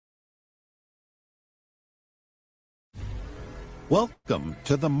Welcome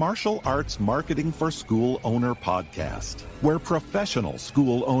to the Martial Arts Marketing for School Owner podcast, where professional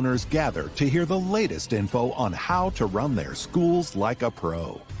school owners gather to hear the latest info on how to run their schools like a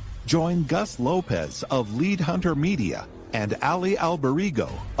pro. Join Gus Lopez of Lead Hunter Media and Ali Alberigo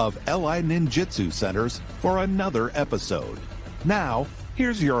of LI Ninjutsu Centers for another episode. Now,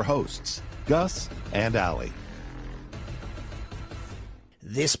 here's your hosts, Gus and Ali.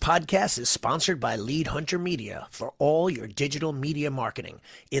 This podcast is sponsored by Lead Hunter Media for all your digital media marketing.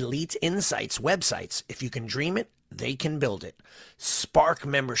 Elite Insights websites. If you can dream it, they can build it. Spark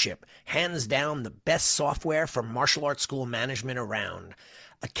Membership, hands down the best software for martial arts school management around.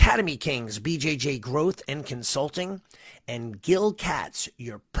 Academy Kings, BJJ Growth and Consulting, and Gil Katz,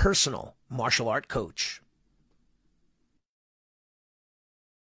 your personal martial art coach.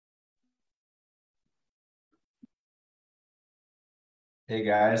 Hey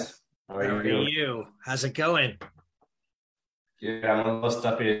guys, how are you? How's it going? Yeah, I'm a little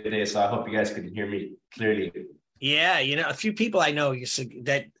stuffy today, so I hope you guys can hear me clearly. Yeah, a few people I know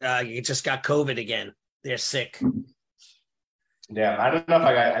that you just got COVID again. They're sick. Yeah, I don't know if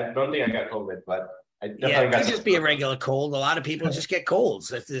I don't think I got COVID, but I definitely got. It could just be a regular cold. A lot of people just get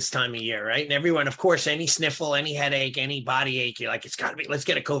colds at this time of year, right? And everyone, of course, any sniffle, any headache, any body ache, you're like, it's got to be. Let's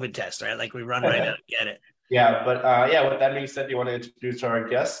get a COVID test, right? Like we run right now and get it. Yeah, but with that being said, you want to introduce our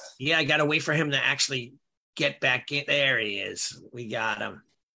guest? Yeah, I got to wait for him to actually get back in. There he is. We got him.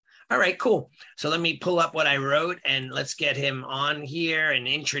 All right, cool. So let me pull up what I wrote and let's get him on here and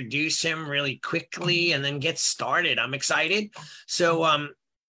introduce him really quickly and then get started. I'm excited. So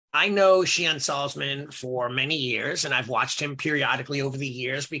I know Shihan Salzman for many years, and I've watched him periodically over the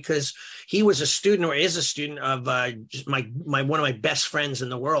years because he was a student or is a student of one of my best friends in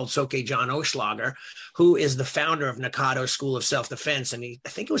the world, Soke John Oschlager, who is the founder of Nakado School of Self-Defense. And I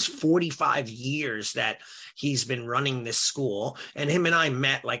think it was 45 years that he's been running this school, and him and I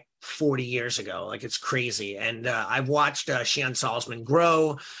met like 40 years ago. Like it's crazy. And I've watched Shihan Salzman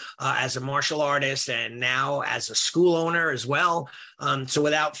grow as a martial artist and now as a school owner as well. So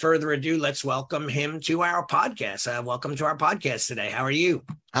without further ado, let's welcome him to our podcast. Welcome to our podcast today. How are you?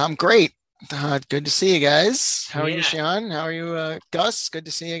 I'm great. Good to see you guys. How are you, Shihan? How are you, Gus? Good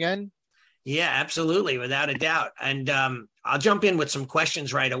to see you again. Yeah, absolutely. Without a doubt. And I'll jump in with some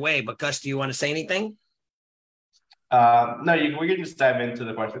questions right away. But Gus, do you want to say anything? No, we can just dive into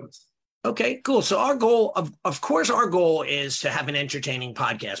the questions. Okay, cool. So our goal, of course, our goal is to have an entertaining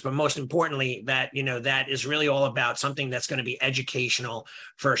podcast, but most importantly, that is really all about something that's going to be educational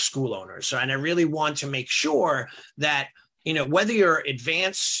for school owners. So, and I really want to make sure that whether you're an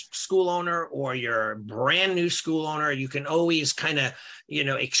advanced school owner or you're a brand new school owner, you can always kind of,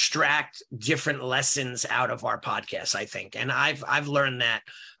 extract different lessons out of our podcast, I think. And I've learned that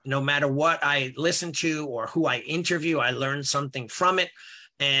no matter what I listen to or who I interview, I learn something from it.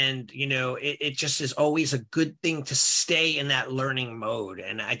 And, it just is always a good thing to stay in that learning mode.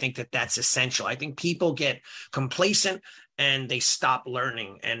 And I think that that's essential. I think people get complacent and they stop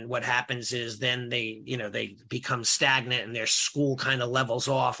learning. And what happens is then they become stagnant and their school kind of levels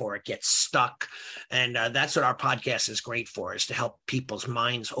off or it gets stuck. And that's what our podcast is great for, is to help people's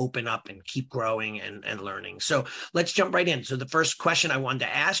minds open up and keep growing and learning. So let's jump right in. So the first question I wanted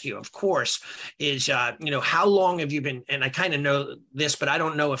to ask you, of course, is, how long have you been, and I kind of know this, but I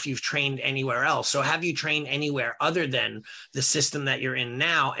don't know if you've trained anywhere else. So have you trained anywhere other than the system that you're in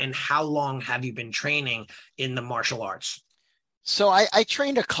now? And how long have you been training in the martial arts? So I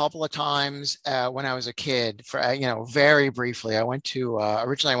trained a couple of times when I was a kid, for very briefly. I went to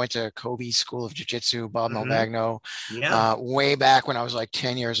originally I went to Kobe School of Jiu-Jitsu, Bob Malvagno, way back when I was like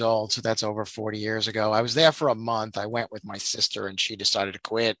 10 years old. So that's over 40 years ago. I was there for a month. I went with my sister and she decided to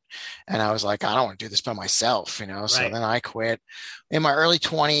quit. And I was like, I don't want to do this by myself, So then I quit. In my early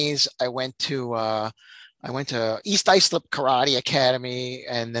 20s, I went to East Islip Karate Academy,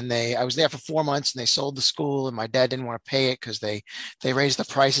 and then I was there for 4 months, and they sold the school, and my dad didn't want to pay it because they raised the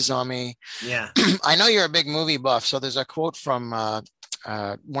prices on me. Yeah. I know you're a big movie buff, so there's a quote from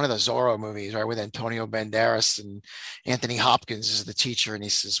one of the Zorro movies, right, with Antonio Banderas and Anthony Hopkins is the teacher, and he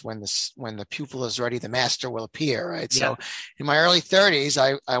says, when the pupil is ready, the master will appear, right? Yeah. So in my early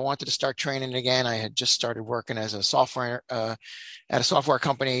 30s, I wanted to start training again. I had just started working as a software at a software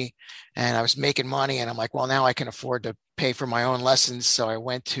company, and I was making money, and I'm like, well, now I can afford to pay for my own lessons. So I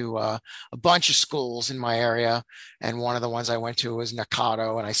went to a bunch of schools in my area. And one of the ones I went to was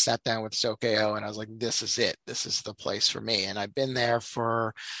Nakado. And I sat down with Sokeo and I was like, this is it. This is the place for me. And I've been there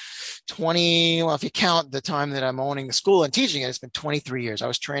for 20, well, if you count the time that I'm owning the school and teaching it, it's been 23 years. I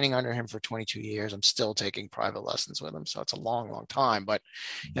was training under him for 22 years. I'm still taking private lessons with him. So it's a long, long time. But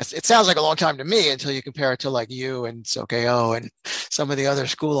it sounds like a long time to me until you compare it to like you and Sokeo and some of the other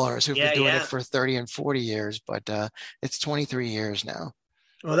school owners who've been doing it for 30 and 40 years. But it's 23 years now.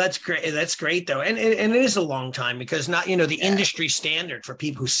 Well, that's great. That's great, though. And it is a long time because the industry standard for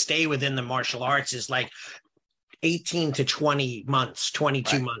people who stay within the martial arts is like 18 to 20 months,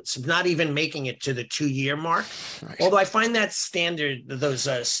 22 months, not even making it to the 2-year mark. Although I find that standard, those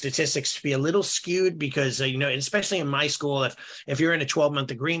statistics to be a little skewed because, especially in my school, if you're in a 12-month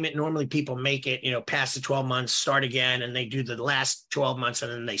agreement, normally people make it, past the 12 months, start again, and they do the last 12 months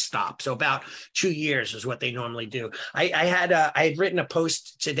and then they stop. So about 2 years is what they normally do. I had written a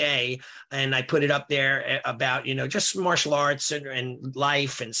post today and I put it up there about, just martial arts and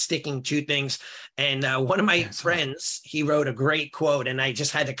life and sticking to things. And one of my friends, he wrote a great quote, and I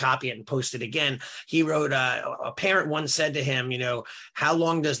just had to copy it and post it again. He wrote, a parent once said to him, how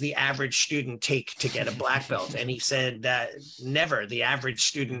long does the average student take to get a black belt? And he said that never, the average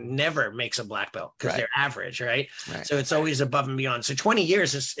student never makes a black belt because they're average, right? So it's always above and beyond. So 20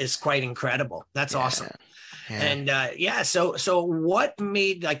 years is quite incredible. That's awesome. Yeah. And so what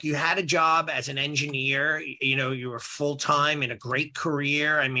made, like, you had a job as an engineer, you were full-time in a great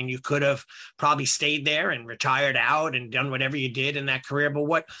career. I mean, you could have probably stayed there and retired out and done whatever you did in that career.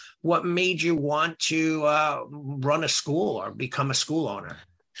 But what made you want to run a school or become a school owner?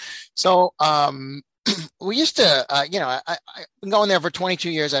 So we used to, I've been going there for 22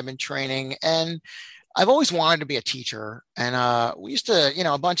 years. I've been training, and I've always wanted to be a teacher. And we used to,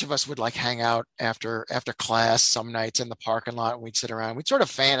 a bunch of us would like hang out after class some nights in the parking lot, and we'd sit around. We'd sort of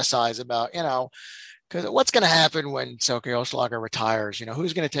fantasize about, because what's going to happen when Sokeo Schlager retires?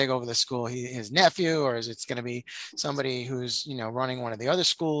 Who's going to take over the school? His nephew, or is it going to be somebody who's, running one of the other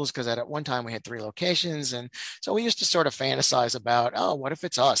schools? Because at one time we had 3 locations. And so we used to sort of fantasize about, oh, what if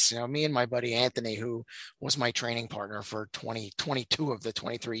it's us? Me and my buddy Anthony, who was my training partner for 22 of the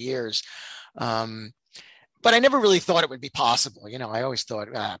 23 years. But I never really thought it would be possible. I always thought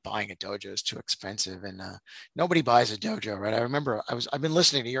buying a dojo is too expensive, and nobody buys a dojo, right? I remember I've been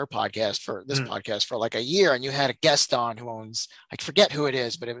listening to your podcast for this podcast for like a year, and you had a guest on who owns, I forget who it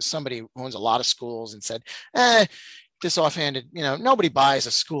is, but it was somebody who owns a lot of schools, and said, this offhanded, nobody buys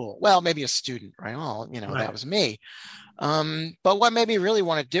a school. Well, maybe a student, right? Well, that was me. But what made me really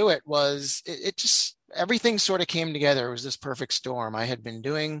want to do it was it just, everything sort of came together. It was this perfect storm. I had been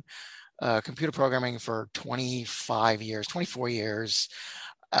doing computer programming for 24 years.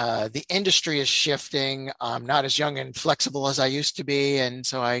 The industry is shifting. I'm not as young and flexible as I used to be. And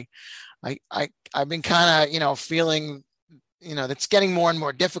so I've been kind of, feeling, that's getting more and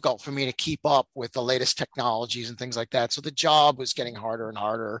more difficult for me to keep up with the latest technologies and things like that. So the job was getting harder and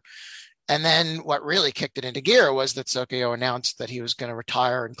harder. And then what really kicked it into gear was that Sokeo announced that he was going to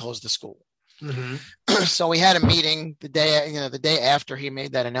retire and close the school. Mm-hmm. So we had a meeting the day after he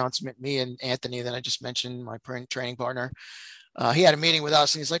made that announcement. Me and Anthony, that I just mentioned, my training partner, he had a meeting with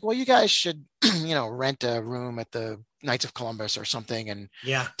us, and he's like, "Well, you guys should, rent a room at the Knights of Columbus or something, and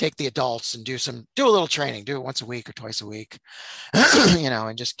take the adults and do a little training. Do it once a week or twice a week,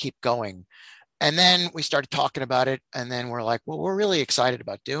 and just keep going." And then we started talking about it, and then we're like, well, we're really excited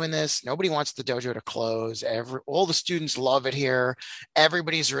about doing this. Nobody wants the dojo to close. All the students love it here.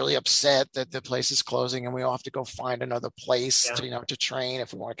 Everybody's really upset that the place is closing, and we all have to go find another place to train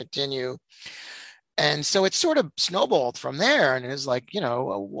if we want to continue. And so it sort of snowballed from there, and it was like,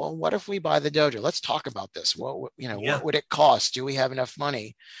 well, what if we buy the dojo? Let's talk about this. What would it cost? Do we have enough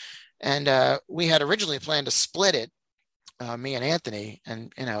money? And we had originally planned to split it. Me and Anthony,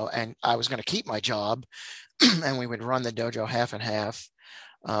 and I was going to keep my job, and we would run the dojo half and half.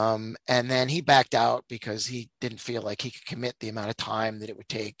 And then he backed out because he didn't feel like he could commit the amount of time that it would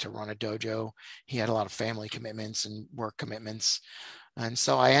take to run a dojo. He had a lot of family commitments and work commitments. And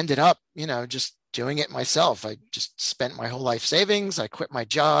so I ended up, just doing it myself. I just spent my whole life savings. I quit my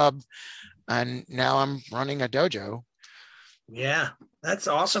job, and now I'm running a dojo. Yeah, that's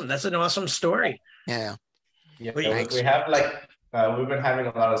awesome. That's an awesome story. Yeah. Yeah, we have we've been having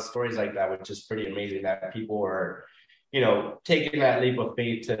a lot of stories like that, which is pretty amazing, that people are, taking that leap of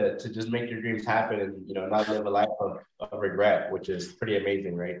faith to just make your dreams happen and, not live a life of regret, which is pretty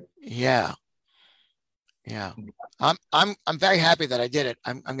amazing, right? Yeah. Yeah, I'm very happy that I did it.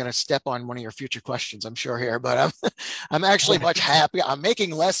 I'm going to step on one of your future questions, I'm sure here, but I'm actually much happier. I'm making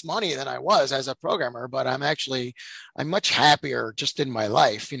less money than I was as a programmer, but I'm much happier just in my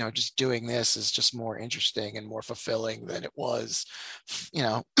life. You know, just doing this is just more interesting and more fulfilling than it was. You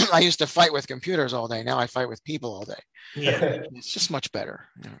know, I used to fight with computers all day. Now I fight with people all day. Yeah, it's just much better.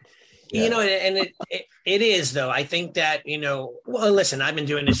 You know? You know, and it is, though. I think that, you know, well, listen, I've been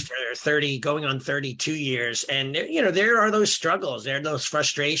doing this for 30, going on 32 years. And, you know, there are those struggles, there are those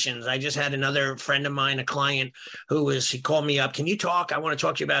frustrations. I just had another friend of mine, a client he called me up. Can you talk? I want to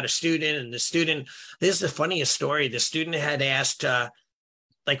talk to you about a student. And the student, this is the funniest story. The student had asked,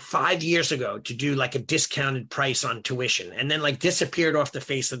 like 5 years ago to do like a discounted price on tuition, and then like disappeared off the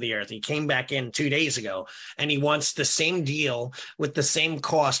face of the earth. He came back in 2 days ago and he wants the same deal with the same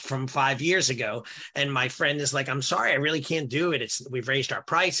cost from 5 years ago. And my friend is like, I'm sorry, I really can't do it. We've raised our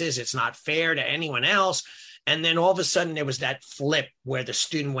prices. It's not fair to anyone else. And then all of a sudden there was that flip where the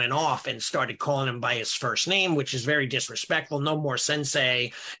student went off and started calling him by his first name, which is very disrespectful. No more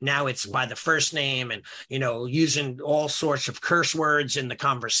sensei. Now it's by the first name, and, you know, using all sorts of curse words in the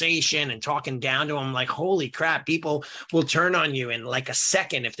conversation and talking down to him. Like, holy crap, people will turn on you in like a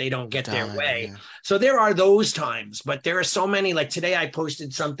second if they don't get their way. Yeah. So there are those times, but there are so many. Like today I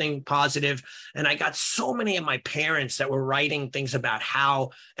posted something positive and I got so many of my parents that were writing things about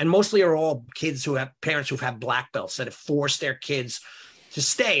how, and mostly are all kids who have parents who've had black belts that have forced their kids to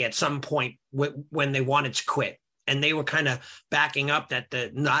stay at some point when they wanted to quit. And they were kind of backing up that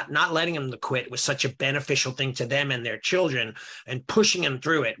the not letting them to quit was such a beneficial thing to them and their children, and pushing them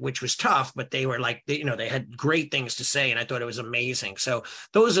through it, which was tough, but they were like, you know, they had great things to say. And I thought it was amazing. So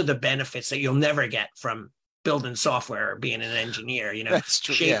those are the benefits that you'll never get from building software or being an engineer, you know,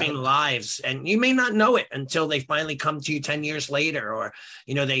 shaping lives. And you may not know it until they finally come to you 10 years later, or,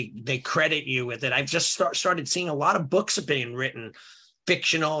 you know, they credit you with it. I've just started seeing a lot of books being written,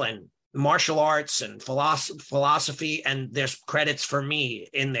 fictional and martial arts and philosophy, and there's credits for me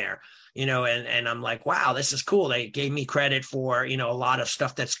in there, you know, and I'm like, wow, this is cool. They gave me credit for, you know, a lot of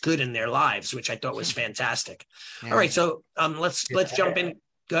stuff that's good in their lives, which I thought was fantastic. Yeah. All right. So let's jump in.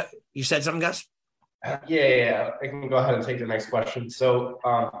 You said something, Gus? Yeah, I can go ahead and take the next question. So,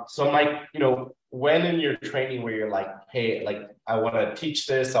 Mike, you know, when in your training where you're like, hey, like, I want to teach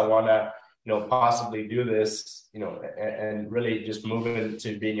this, I want to, you know, possibly do this, you know, and really just move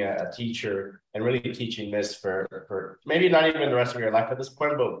into being a teacher and really teaching this for maybe not even the rest of your life at this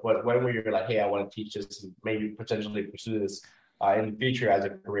point, but when were you like, hey, I want to teach this and maybe potentially pursue this in the future as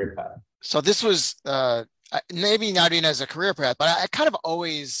a career path? So this was maybe not even as a career path, but I kind of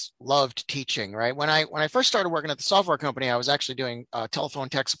always loved teaching, right? When I first started working at the software company, I was actually doing telephone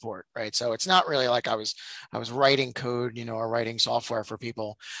tech support, right? So it's not really like I was writing code, you know, or writing software for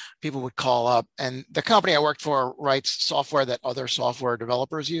people. People would call up, and the company I worked for writes software that other software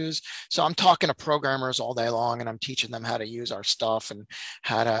developers use. So I'm talking to programmers all day long, and I'm teaching them how to use our stuff and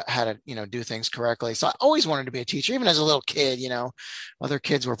how to you know, do things correctly. So I always wanted to be a teacher, even as a little kid. You know, other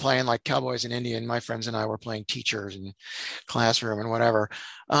kids were playing like Cowboys in India, and my friends and I were playing teachers and classroom and whatever.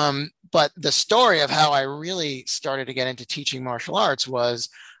 But the story of how I really started to get into teaching martial arts was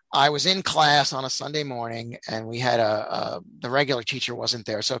I was in class on a Sunday morning, and we had the regular teacher wasn't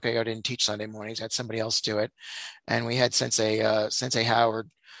there. So okay, I didn't teach Sunday mornings, had somebody else do it. And we had Sensei Howard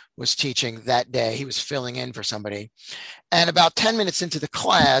was teaching that day. He was filling in for somebody. And about 10 minutes into the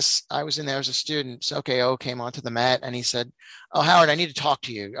class, I was in there as a student. So O came onto the mat and he said, "Oh, Howard, I need to talk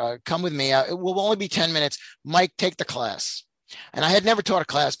to you. Come with me. It will only be 10 minutes. Mike, take the class." And I had never taught a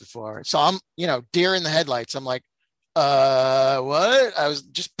class before. So I'm, you know, deer in the headlights. I'm like, what? I was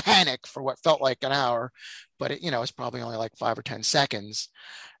just panicked for what felt like an hour, but it, you know, it's probably only like 5 or 10 seconds.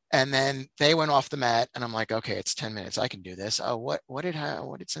 And then they went off the mat, and I'm like, okay, it's 10 minutes. I can do this. Oh, what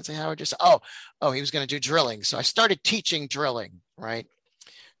did Sensei Howard just say? Oh, he was going to do drilling. So I started teaching drilling, right,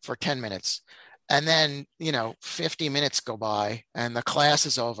 for 10 minutes. And then, you know, 50 minutes go by and the class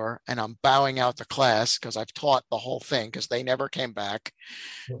is over, and I'm bowing out the class because I've taught the whole thing because they never came back.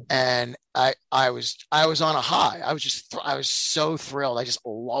 And I was on a high. I was so thrilled. I just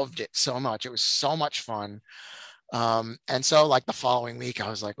loved it so much. It was so much fun. And so like the following week, I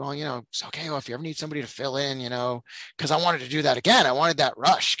was like, well, you know, it's okay. Well, if you ever need somebody to fill in, you know, because I wanted to do that again. I wanted that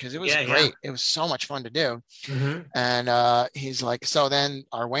rush because it was great. Yeah. It was so much fun to do. Mm-hmm. And he's like, so then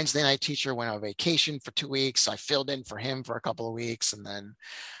our Wednesday night teacher went on vacation for 2 weeks. I filled in for him for a couple of weeks. And then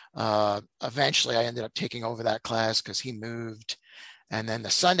eventually I ended up taking over that class because he moved. And then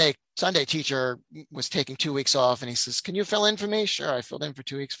the Sunday teacher was taking 2 weeks off, and he says, "Can you fill in for me?" Sure, I filled in for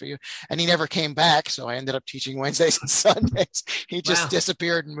 2 weeks for you. And he never came back. So I ended up teaching Wednesdays and Sundays. He just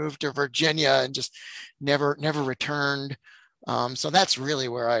disappeared and moved to Virginia and just never returned. So that's really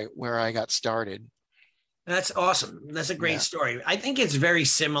where I got started. That's awesome. That's a great story. I think it's very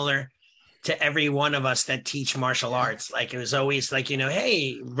similar to every one of us that teach martial arts. Like, it was always like,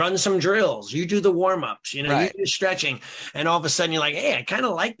 hey, run some drills, you do the warm-ups, you do stretching. And all of a sudden you're like, hey, I kind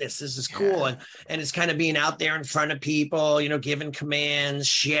of like this. This is cool. And it's kind of being out there in front of people, giving commands,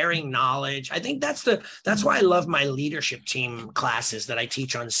 sharing knowledge. I think that's why I love my leadership team classes that I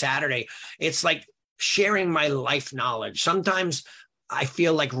teach on Saturday. It's like sharing my life knowledge. Sometimes I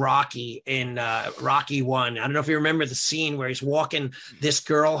feel like Rocky in Rocky 1. I don't know if you remember the scene where he's walking this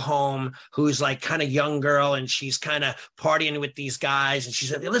girl home who's like kind of young girl, and she's kind of partying with these guys, and she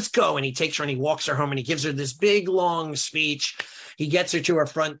said, "Let's go." And he takes her and he walks her home and he gives her this big long speech. He gets her to her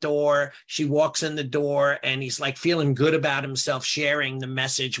front door. She walks in the door and he's like feeling good about himself, sharing the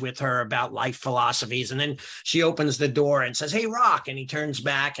message with her about life philosophies. And then she opens the door and says, "Hey, Rock." And he turns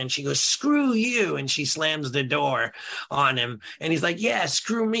back and she goes, "Screw you." And she slams the door on him. And he's like, "Yeah,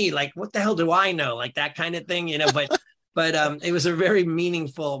 screw me. Like, what the hell do I know?" Like that kind of thing, But it was a very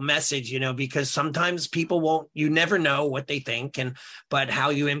meaningful message, because sometimes people you never know what they think, but how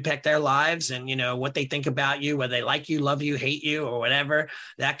you impact their lives and, what they think about you, whether they like you, love you, hate you, or whatever,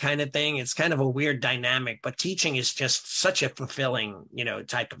 that kind of thing. It's kind of a weird dynamic, but teaching is just such a fulfilling,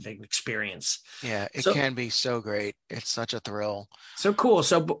 type of experience. Yeah, it can be so great. It's such a thrill. So cool.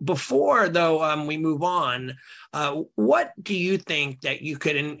 So before though, we move on, what do you think that you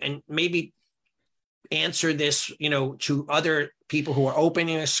could, and maybe answer this, to other people who are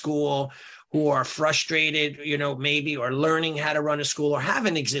opening a school, who are frustrated, maybe, or learning how to run a school or have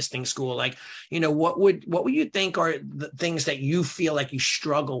an existing school? Like, what would you think are the things that you feel like you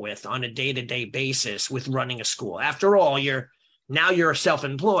struggle with on a day-to-day basis with running a school? After all, you're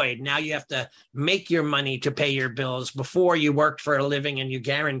self-employed. Now you have to make your money to pay your bills. Before, you worked for a living and you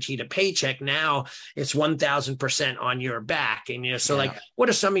guaranteed a paycheck. Now it's 1,000% on your back. And, like, what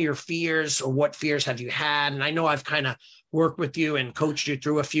are some of your fears, or what fears have you had? And I know I've kind of worked with you and coached you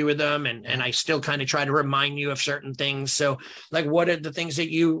through a few of them. And I still kind of try to remind you of certain things. So, like, what are the things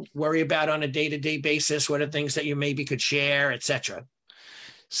that you worry about on a day-to-day basis? What are things that you maybe could share, et cetera?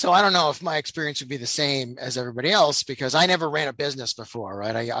 So I don't know if my experience would be the same as everybody else, because I never ran a business before,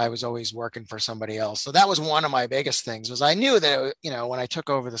 right? I was always working for somebody else. So that was one of my biggest things, was I knew that, when I took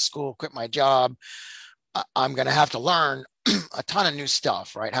over the school, quit my job, I'm going to have to learn a ton of new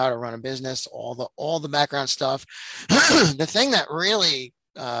stuff, right? How to run a business, all the background stuff. The thing that really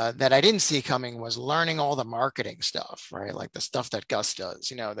that I didn't see coming was learning all the marketing stuff, right? Like the stuff that Gus does,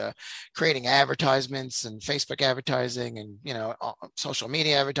 the creating advertisements and Facebook advertising and, social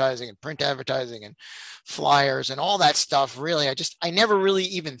media advertising and print advertising and flyers and all that stuff. Really, I never really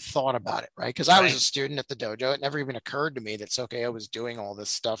even thought about it, right? Because I was a student at the dojo. It never even occurred to me that I was doing all this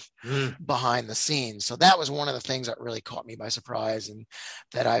stuff behind the scenes. So that was one of the things that really caught me by surprise, and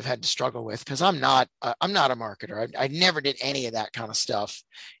that I've had to struggle with, because I'm not a marketer. I never did any of that kind of stuff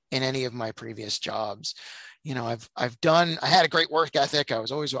in any of my previous jobs. I had a great work ethic. I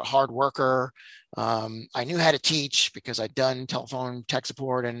was always a hard worker. I knew how to teach because I'd done telephone tech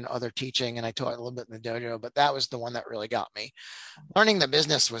support and other teaching, and I taught a little bit in the dojo, but that was the one that really got me. Learning the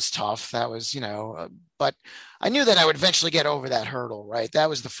business was tough. That was, but I knew that I would eventually get over that hurdle, right? That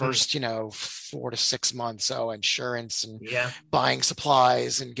was the first, 4 to 6 months. So insurance and buying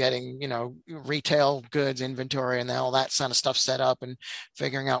supplies and getting, retail goods inventory and all that kind of stuff set up, and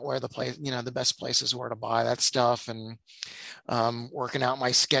figuring out where the best places were to buy that stuff, and working out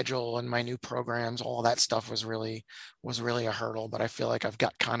my schedule and my new programs. All that stuff was really a hurdle, but I feel like I've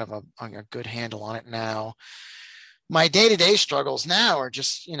got kind of a good handle on it now. My day-to-day struggles now are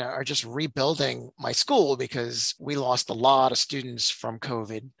just rebuilding my school, because we lost a lot of students from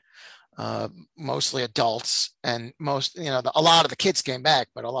COVID, mostly adults, and a lot of the kids came back,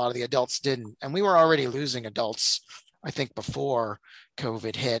 but a lot of the adults didn't. And we were already losing adults, I think, before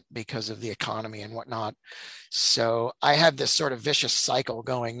COVID hit, because of the economy and whatnot. So I have this sort of vicious cycle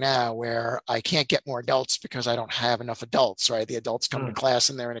going now, where I can't get more adults because I don't have enough adults, right? The adults come to class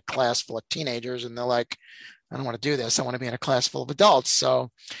and they're in a class full of teenagers, and they're like, I don't want to do this. I want to be in a class full of adults.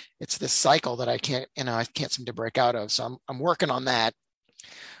 So it's this cycle that I can't seem to break out of. So I'm working on that.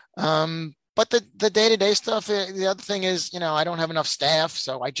 But the day-to-day stuff, the other thing is, I don't have enough staff.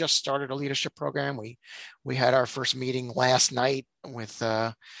 So I just started a leadership program. We had our first meeting last night with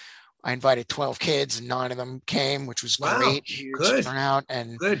I invited 12 kids and 9 of them came, which was great. Huge turnout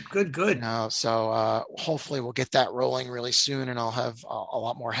and good. You know, so hopefully we'll get that rolling really soon, and I'll have a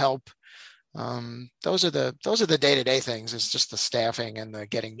lot more help. Those are the day-to-day things. It's just the staffing and the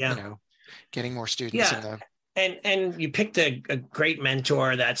getting more students in the. And you picked a great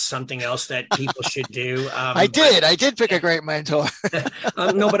mentor. That's something else that people should do. I did pick a great mentor.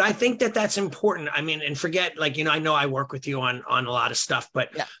 No, but I think that's important. I mean, and forget, like, I know I work with you on a lot of stuff, but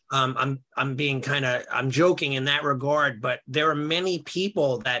I'm joking in that regard, but there are many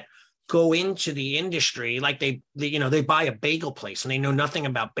people that go into the industry like they buy a bagel place and they know nothing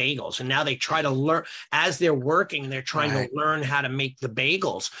about bagels, and now they try to learn as they're working. They're trying to learn how to make the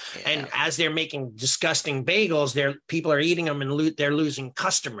bagels, and as they're making disgusting bagels, people are eating them and they're losing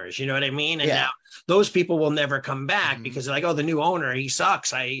customers. You know what I mean? And now those people will never come back because they're like, oh, the new owner, he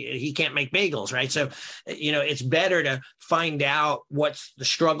sucks. He can't make bagels, right? So, it's better to find out what the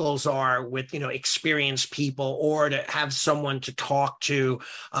struggles are with, experienced people, or to have someone to talk to.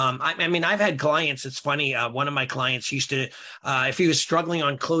 I mean, I've had clients. It's funny. One of my clients used to, if he was struggling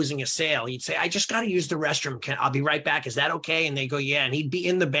on closing a sale, he'd say, I just got to use the restroom. I'll be right back. Is that okay? And they go, yeah. And he'd be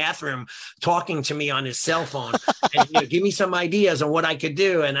in the bathroom talking to me on his cell phone and give me some ideas on what I could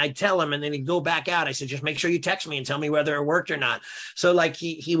do. And I'd tell him, and then he'd go back out. I said, just make sure you text me and tell me whether it worked or not. So like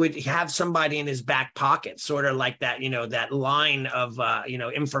he would have somebody in his back pocket, sort of like that, that line of,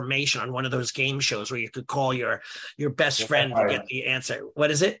 information on one of those game shows where you could call your best friend to get the answer. What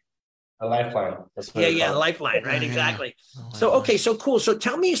is it? A lifeline. Lifeline, right? Exactly. So, okay, so cool. So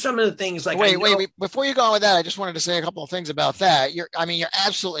tell me some of the things like. Wait, before you go on with that, I just wanted to say a couple of things about that. You're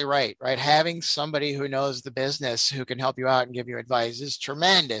absolutely right? Having somebody who knows the business, who can help you out and give you advice is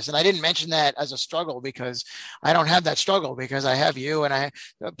tremendous. And I didn't mention that as a struggle because I don't have that struggle, because I have you. And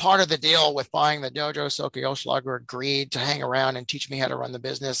part of the deal with buying the dojo, Soke Oschlager agreed to hang around and teach me how to run the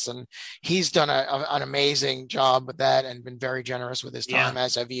business. And he's done an amazing job with that and been very generous with his time,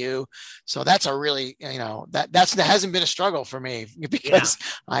 as have you. So that's a really, that hasn't been a struggle for me, because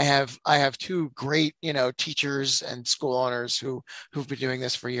I have 2 great, teachers and school owners who've been doing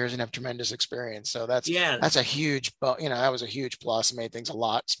this for years and have tremendous experience. So that's a huge, that was a huge plus. It made things a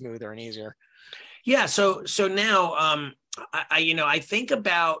lot smoother and easier. Yeah. So now, I think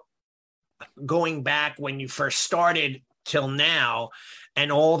about going back when you first started till now, and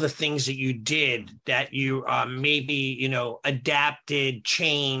all the things that you did that you maybe, adapted,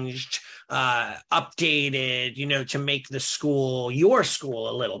 changed, updated, to make the school, your school,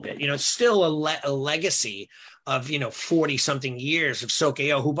 a little bit. It's still a legacy of, 40 something years of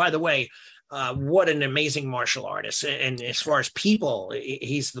Soke-O, who, by the way, what an amazing martial artist. And as far as people,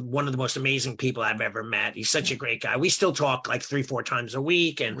 he's one of the most amazing people I've ever met. He's such a great guy. We still talk like 3-4 times a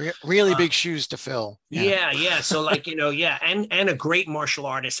week, and really big shoes to fill. Yeah. So like, and a great martial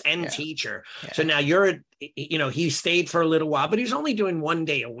artist and teacher. Yeah. So now he stayed for a little while, but he's only doing 1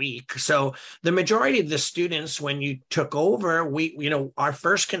 day a week. So the majority of the students, when you took over, our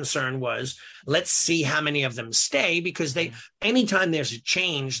first concern was, let's see how many of them stay, because anytime there's a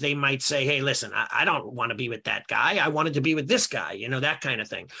change, they might say, hey, listen, I don't want to be with that guy. I wanted to be with this guy, that kind of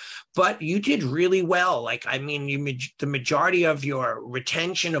thing. But you did really well. Like, I mean, the majority of your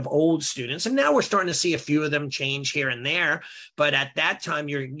retention of old students, and now we're starting to see a few of them change here and there. But at that time,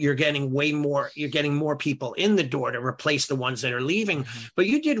 you're getting more people in the door to replace the ones that are leaving. Mm-hmm. But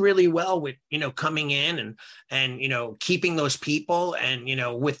you did really well with, coming in and keeping those people, and,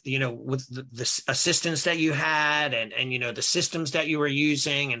 with the assistants that you had, and the systems that you were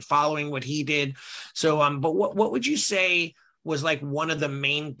using, and following what he did. So, but what would you say was like one of the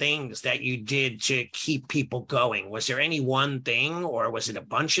main things that you did to keep people going? Was there any one thing, or was it a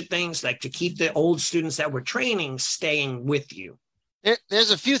bunch of things, like to keep the old students that were training staying with you?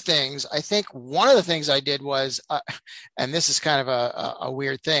 There's a few things. I think one of the things I did was, and this is kind of a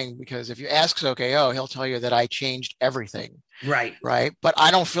weird thing, because if you ask Soke-O, he'll tell you that I changed everything. Right. But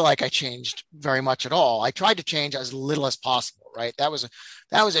I don't feel like I changed very much at all. I tried to change as little as possible. Right. That was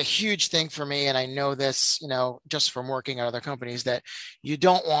a huge thing for me. And I know this, just from working at other companies, that you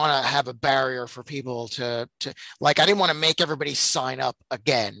don't want to have a barrier for people to like, I didn't want to make everybody sign up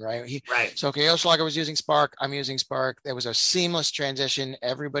again. Right. So, Oschlager was using Spark. I'm using Spark. There was a seamless transition.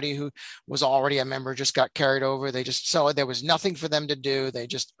 Everybody who was already a member just got carried over. So there was nothing for them to do. They're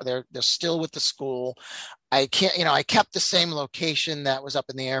still with the school. I kept the same location that was up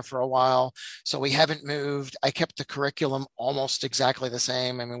in the air for a while. So we haven't moved. I kept the curriculum almost exactly the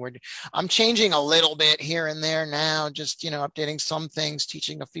same. I mean, I'm changing a little bit here and there now, just, updating some things,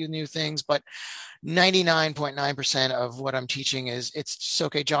 teaching a few new things, but 99.9% of what I'm teaching it's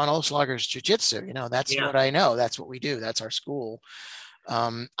Soke John Oschlager's jiu-jitsu. That's what I know. That's what we do. That's our school.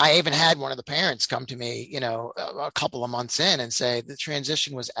 I even had one of the parents come to me, a couple of months in and say the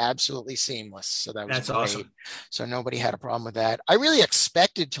transition was absolutely seamless. So that was That's great. awesome. So nobody had a problem with that. I really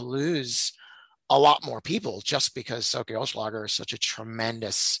expected to lose a lot more people just because Soke Oshlager is such a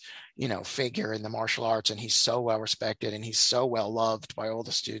tremendous, figure in the martial arts, and he's so well respected and he's so well loved by all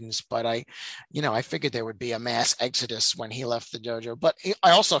the students. But I figured there would be a mass exodus when he left the dojo, but I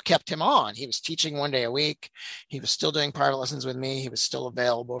also kept him on. He was teaching 1 day a week. He was still doing private lessons with me. He was still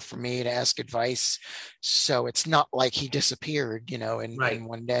available for me to ask advice. So it's not like he disappeared, in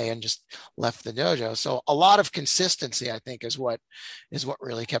 1 day and just left the dojo. So a lot of consistency, I think, is what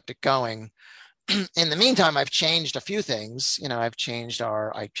really kept it going. In the meantime, I've changed a few things. I changed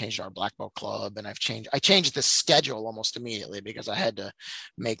our black belt club, and I changed the schedule almost immediately because I had to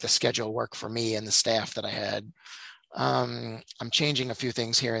make the schedule work for me and the staff that I had. I'm changing a few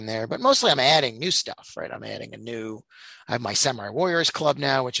things here and there, but mostly I'm adding new stuff, right? I have my Samurai Warriors club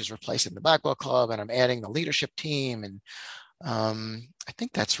now, which is replacing the black belt club, and I'm adding the leadership team. And I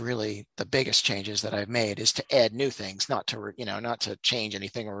think that's really the biggest changes that I've made, is to add new things, not to change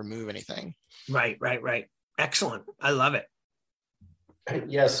anything or remove anything. Right. Excellent. I love it.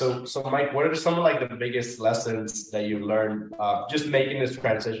 Yeah. So Mike, what are some of like the biggest lessons that you learned just making this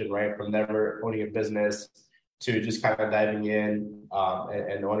transition, right? From never owning a business to just kind of diving in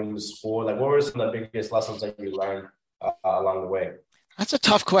and owning the school? Like, what were some of the biggest lessons that you learned along the way? That's a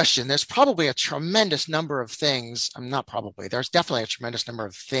tough question. There's probably a tremendous number of things. There's definitely a tremendous number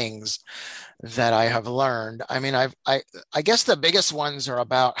of things that I have learned. I mean, I guess the biggest ones are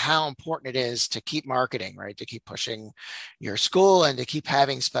about how important it is to keep marketing, right? To keep pushing your school and to keep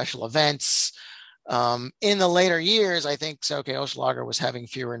having special events. In the later years, I think Soke Oshlager was having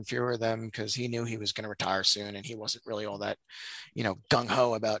fewer and fewer of them because he knew he was going to retire soon, and he wasn't really all that,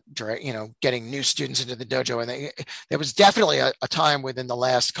 gung-ho about, getting new students into the dojo. And there was definitely a time within the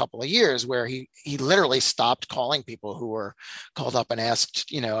last couple of years where he literally stopped calling people who were called up and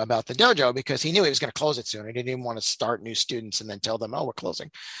asked, about the dojo, because he knew he was going to close it soon. He didn't even want to start new students and then tell them, oh, we're closing.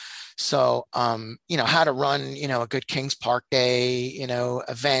 So, how to run, a good Kings Park Day,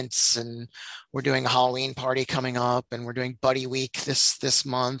 events, and we're doing a Halloween party coming up, and we're doing Buddy Week this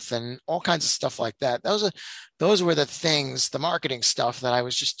month, and all kinds of stuff like that. Those were the things, the marketing stuff that I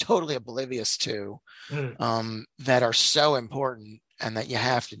was just totally oblivious to, that are so important and that you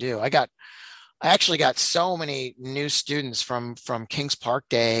have to do. I actually got so many new students from Kings Park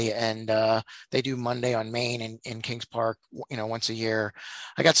Day, and they do Monday on Main in Kings Park, once a year.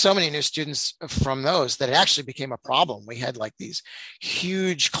 I got so many new students from those that it actually became a problem. We had like these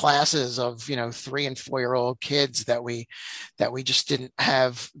huge classes of 3 and 4 year old kids that we just didn't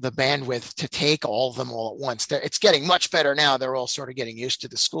have the bandwidth to take all of them all at once. It's getting much better now. They're all sort of getting used to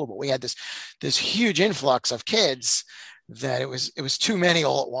the school, but we had this huge influx of kids that it was too many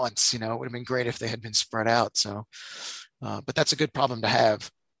all at once. It would have been great if they had been spread out. So, but that's a good problem to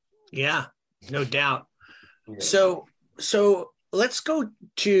have. Yeah, no doubt. So let's go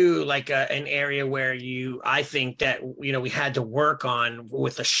to like an area where I think that, we had to work on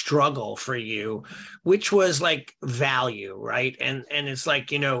with a struggle for you, which was like value, right? And it's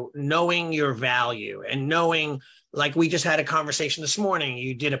like, knowing your value and knowing, like we just had a conversation this morning,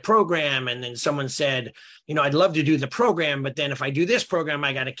 you did a program and then someone said, I'd love to do the program, but then if I do this program,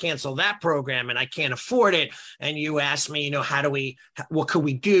 I got to cancel that program and I can't afford it. And you asked me, what could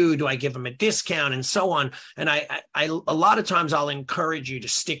we do? Do I give them a discount and so on? And I a lot of times I'll encourage you to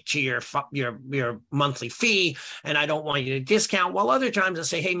stick to your monthly fee, and I don't want you to discount. While other times I'll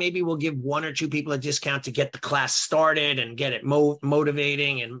say, hey, maybe we'll give 1 or 2 people a discount to get the class started and get it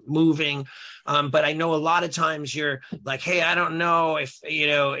motivating and moving. But I know a lot of times you're like, hey, I don't know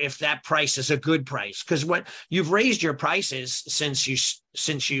if that price is a good price, because what you've raised your prices since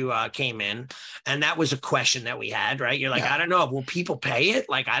you came in, and that was a question that we had, right? You're like, yeah. I don't know, will people pay it?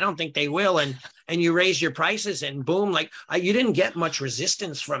 Like, I don't think they will. And you raise your prices, and boom, like you didn't get much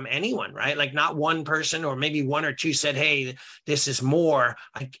resistance from anyone, right? Like not one person, or maybe 1 or 2 said, hey, this is more,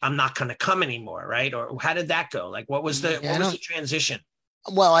 I'm not going to come anymore, right? Or how did that go? Like, what was the transition?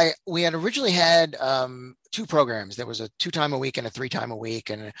 Well, we had originally had 2 programs. There was a 2-time a week and a 3-time a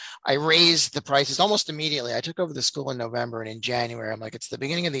week. And I raised the prices almost immediately. I took over the school in November, and in January, I'm like, it's the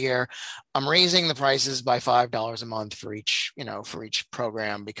beginning of the year. I'm raising the prices by $5 a month for each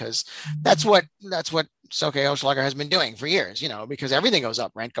program, because that's what Soke Oshlager has been doing for years, because everything goes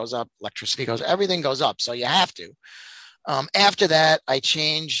up, rent goes up, electricity goes, everything goes up. So you have to. After that, I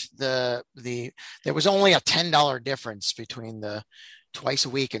changed there was only a $10 difference between the twice a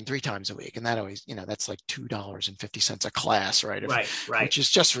week and 3 times a week. And that always, that's like $2.50 a class, right? Right. Which is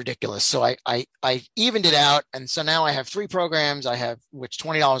just ridiculous. So I evened it out. And so now I have 3 programs. I have, which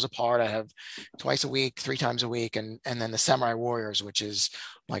 $20 apart. I have twice a week, 3 times a week. And then the Samurai Warriors, which is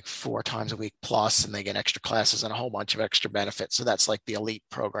like 4 times a week plus, and they get extra classes and a whole bunch of extra benefits. So that's like the elite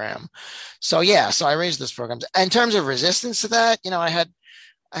program. So I raised those programs. In terms of resistance to that,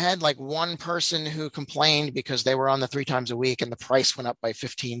 I had like one person who complained because they were on the 3 times a week and the price went up by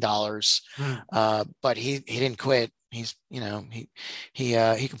 $15. But he didn't quit. He's, he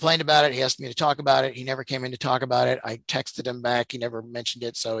complained about it. He asked me to talk about it. He never came in to talk about it. I texted him back. He never mentioned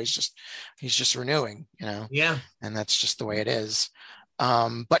it. So he's just renewing, Yeah. And that's just the way it is.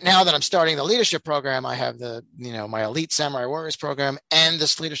 But now that I'm starting the leadership program, I have my Elite Samurai Warriors program and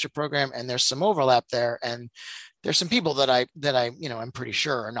this leadership program, and there's some overlap there. And there's some people that I'm pretty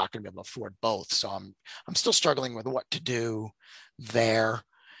sure are not going to be able to afford both. So I'm still struggling with what to do there.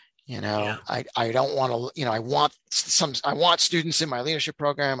 Yeah. I don't want to, I want students in my leadership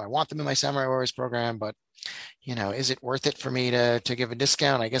program. I want them in my Samurai Warriors program, but is it worth it for me to give a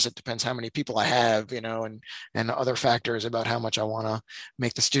discount? I guess it depends how many people I have, and other factors about how much I want to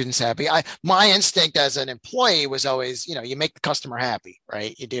make the students happy. My instinct as an employee was always, you make the customer happy,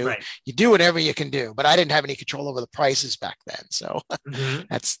 right? You do whatever you can do, but I didn't have any control over the prices back then. So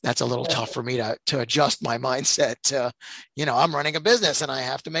that's a little tough for me to adjust my mindset to, I'm running a business and I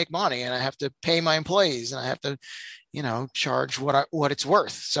have to make money and I have to pay my employees and I have to, charge what it's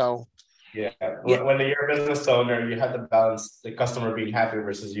worth. So yeah. When you're a business owner, you have to balance the customer being happy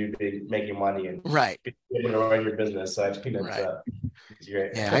versus you making money and right. being able to run your business. So I think that's right.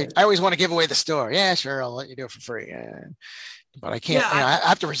 Great. Yeah, I always want to give away the store. Yeah, sure, I'll let you do it for free. But I can't. I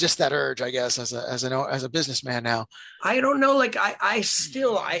have to resist that urge, I guess, as a businessman now. I don't know. Like I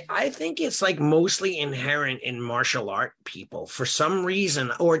think it's like mostly inherent in martial art people for some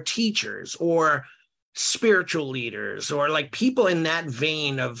reason, or teachers, or spiritual leaders, or like people in that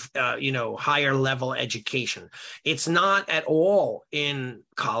vein of higher level education. It's not at all in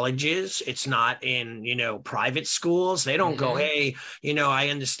colleges. It's not in private schools. They don't go, hey, I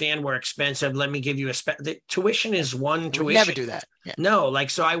understand we're expensive, let me give you the tuition is one tuition. Never do that. Yeah. No,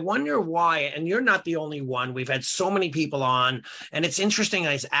 so I wonder why, and you're not the only one. We've had so many people on, and it's interesting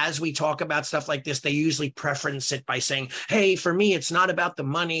as we talk about stuff like this, they usually preference it by saying, hey, for me, it's not about the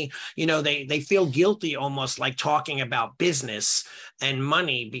money. They feel guilty almost like talking about business and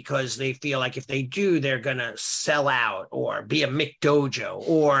money because they feel like if they do, they're going to sell out or be a McDojo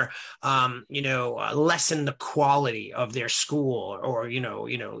or, lessen the quality of their school or,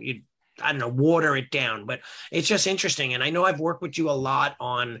 I don't know, water it down. But it's just interesting. And I know I've worked with you a lot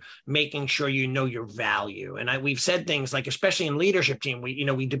on making sure you know your value. And we've said things like, especially in leadership team,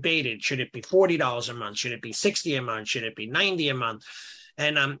 we debated, should it be $40 a month? Should it be $60 a month? Should it be $90 a month?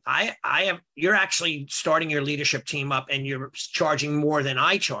 And you're actually starting your leadership team up and you're charging more than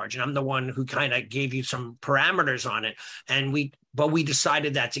I charge. And I'm the one who kind of gave you some parameters on it. But we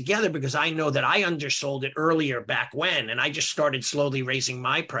decided that together because I know that I undersold it earlier back when, and I just started slowly raising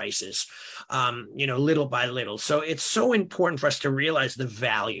my prices, little by little. So it's so important for us to realize the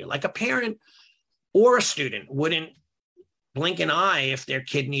value. Like a parent or a student wouldn't blink an eye if their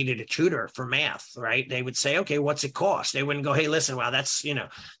kid needed a tutor for math, right? They would say, okay, what's it cost? They wouldn't go, hey, listen, wow, that's,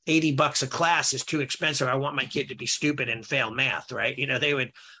 $80 a class is too expensive. I want my kid to be stupid and fail math, right?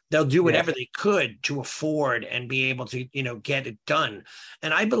 They'll do whatever they could to afford and be able to, get it done.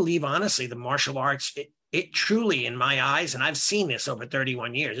 And I believe, honestly, the martial arts, it truly, in my eyes, and I've seen this over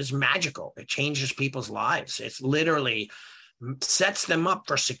 31 years, it's magical. It changes people's lives. It's literally sets them up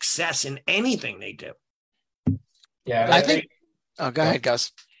for success in anything they do. Yeah, I think. Oh, go ahead,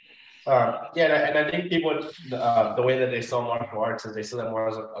 Gus. And I think people, the way that they sell martial arts is they sell it more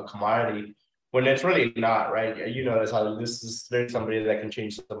as a commodity, when it's really not, right? That's how there's somebody that can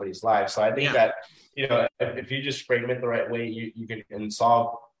change somebody's life. So I think that if you just frame it the right way, you can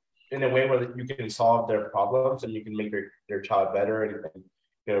solve in a way where you can solve their problems and you can make their child better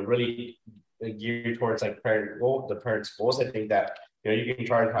and really gear towards like the parents' goals. I think that you can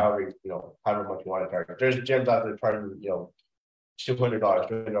charge however much you want to charge. There's gyms out there charging $200,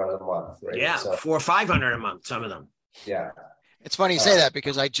 $200 a month, right? Yeah, so, $400 or $500 a month, some of them. Yeah. It's funny you say that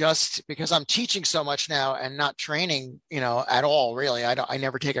because because I'm teaching so much now and not training, at all, really. I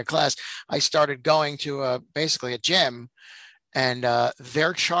never take a class. I started going to basically a gym, and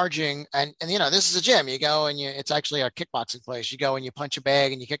they're charging, and this is a gym. You go and it's actually a kickboxing place. You go and you punch a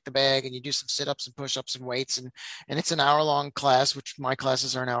bag and you kick the bag and you do some sit-ups and push-ups and weights, and it's an hour-long class, which my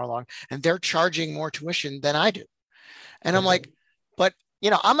classes are an hour long, and they're charging more tuition than I do. And I'm like, but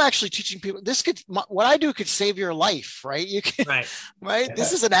I'm actually teaching people what I do could save your life, right? You can, right?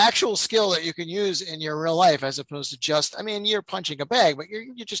 This is an actual skill that you can use in your real life as opposed to just, you're punching a bag, but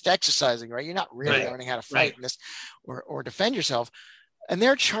you're just exercising, right? You're not really learning how to fight in this or defend yourself. And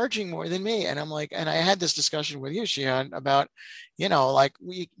they're charging more than me. And I'm like, and I had this discussion with you, Shihan, about, like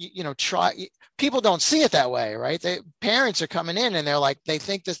people don't see it that way, right? Parents are coming in and they're like, they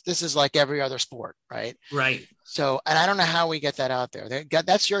think this is like every other sport, right? Right. So, and I don't know how we get that out there.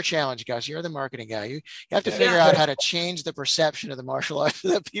 That's your challenge, guys. You're the marketing guy. You have to figure out how to change the perception of the martial arts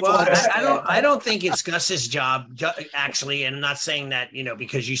that people understand. I don't think it's Gus's job, actually. And I'm not saying that,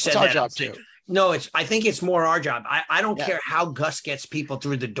 because you said it's our that. job too. No, I think it's more our job. I don't care how Gus gets people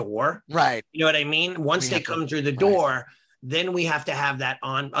through the door. Right. You know what I mean? Once they come through the door, then we have to have that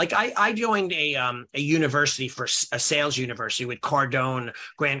on. Like I joined a university for a sales university with Grant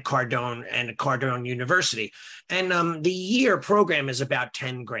Cardone and Cardone University. And the year program is about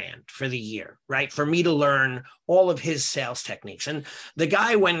 10 grand for the year, right? For me to learn all of his sales techniques. And the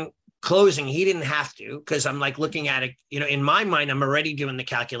guy, when closing, he didn't have to, because I'm like looking at it, in my mind, I'm already doing the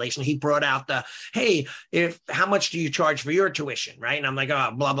calculation. He brought out hey, how much do you charge for your tuition, right? And I'm like, oh,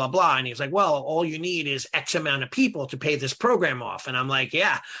 blah, blah, blah. And he's like, well, all you need is X amount of people to pay this program off. And I'm like,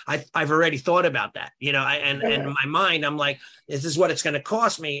 yeah, I've already thought about that, and in my mind, I'm like, this is what it's going to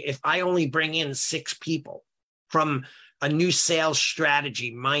cost me if I only bring in 6 people from a new sales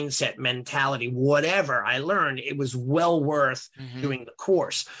strategy, mindset, mentality, whatever I learned, it was well worth doing the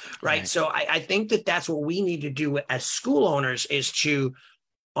course, right? So I think that's what we need to do as school owners, is to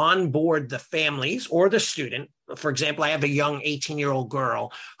onboard the families or the student. For example, I have a young 18-year-old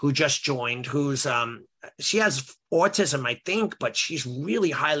girl who just joined, who's she has autism, I think, but she's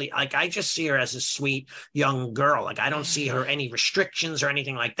really highly, like, I just see her as a sweet young girl. Like, I don't see her any restrictions or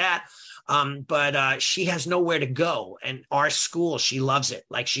anything like that. But she has nowhere to go. And our school, she loves it.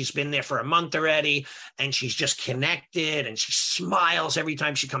 Like, she's been there for a month already, and she's just connected, and she smiles every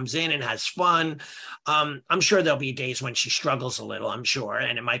time she comes in and has fun. I'm sure there'll be days when she struggles a little, I'm sure,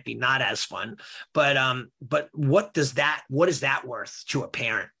 and it might be not as fun. But what is that worth to a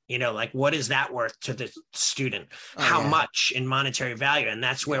parent? Like, what is that worth to the student? How much in monetary value? And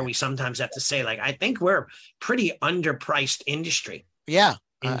that's where we sometimes have to say, like, I think we're pretty underpriced industry. Yeah.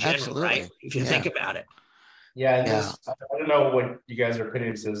 In general, absolutely. Right? If you think about it. Yeah, and I don't know what you guys'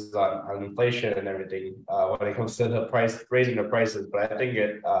 opinions is on inflation and everything when it comes to the raising the prices, but I think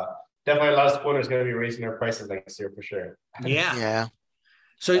it definitely a lot of school owners going to be raising their prices next year for sure. Yeah.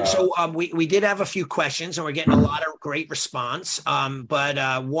 So we did have a few questions, and we're getting a lot of great response.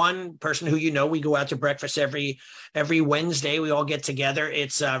 But one person who we go out to breakfast every Wednesday. We all get together.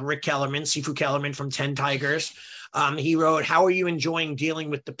 It's Rick Kellerman, Sifu Kellerman from 10 Tigers. He wrote, how are you enjoying dealing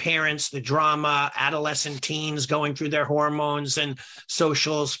with the parents, the drama, adolescent teens going through their hormones and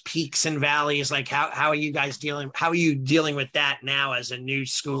socials, peaks and valleys? Like, how are you guys dealing? How are you dealing with that now as a new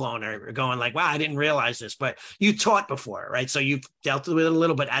school owner? Going like, wow, I didn't realize this, but you taught before, right? So you've dealt with it a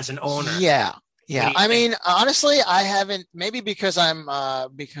little bit as an owner. Yeah. Yeah, I mean, honestly, I haven't. Maybe because I'm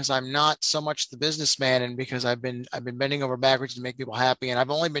not so much the businessman, and because I've been bending over backwards to make people happy, and I've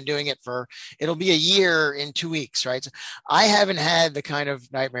only been doing it it'll be a year in 2 weeks, right? So I haven't had the kind of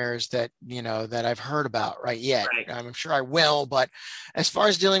nightmares that that I've heard about yet. Right. I'm sure I will, but as far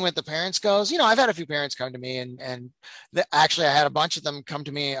as dealing with the parents goes, I've had a few parents come to me, and actually I had a bunch of them come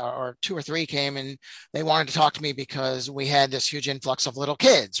to me, or 2 or 3 came, and they wanted to talk to me because we had this huge influx of little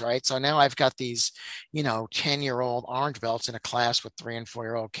kids, right? So now I've got these 10-year-old orange belts in a class with 3 and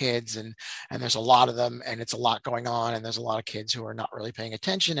 4-year-old kids, and there's a lot of them, and it's a lot going on, and there's a lot of kids who are not really paying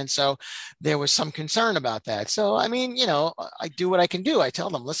attention, and so there was some concern about that. So I mean, I do what I can do. I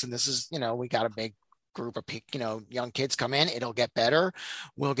tell them, listen, this is we got a big group of young kids come in, it'll get better,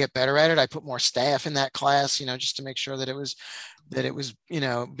 we'll get better at it. I put more staff in that class, just to make sure that it was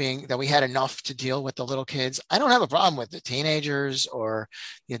being that we had enough to deal with the little kids. I don't have a problem with the teenagers or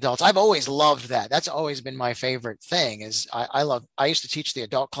the adults. I've always loved that. That's always been my favorite thing. Is I used to teach the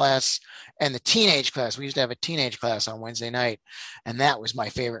adult class and the teenage class. We used to have a teenage class on Wednesday night, and that was my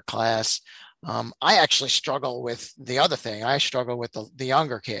favorite class. I actually struggle with the other thing. I struggle with the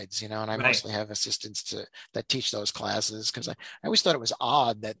younger kids, and I mostly have assistants that teach those classes, because I always thought it was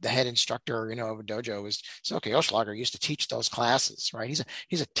odd that the head instructor, of a dojo was Silke Oschlager, used to teach those classes, right?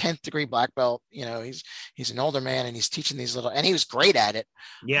 He's a 10th degree black belt, he's an older man, and he's teaching these and he was great at it.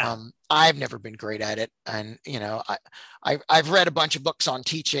 Yeah. I've never been great at it. And, I've read a bunch of books on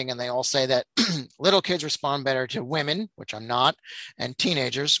teaching, and they all say that little kids respond better to women, which I'm not, and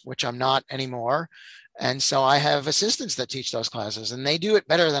teenagers, which I'm not anymore. And so I have assistants that teach those classes, and they do it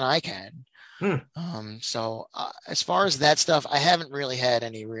better than I can. So as far as that stuff, I haven't really had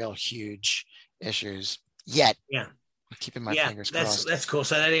any real huge issues yet. Yeah. I'm keeping my fingers crossed. That's cool.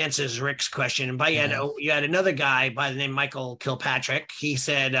 So that answers Rick's question. But you had another guy by the name Michael Kilpatrick. He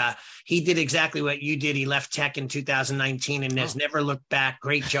said he did exactly what you did. He left tech in 2019 and has never looked back.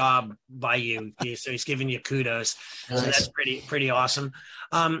 Great job by you. So he's giving you kudos. Nice. So that's pretty awesome.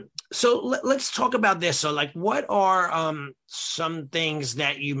 So let's talk about this. So like, what are some things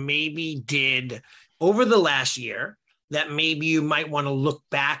that you maybe did over the last year that maybe you might want to look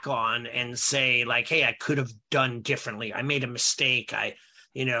back on and say like, hey, I could have done differently. I made a mistake. I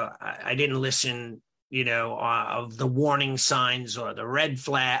didn't listen, of the warning signs or the red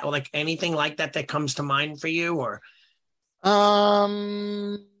flag or like anything like that comes to mind for you or?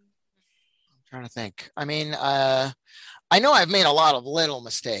 I'm trying to think. I mean, I know I've made a lot of little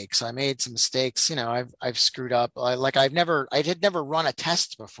mistakes. I made some mistakes, I've screwed up. I had never run a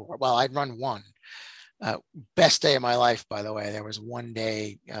test before. Well, I'd run one. Best day of my life, by the way. There was one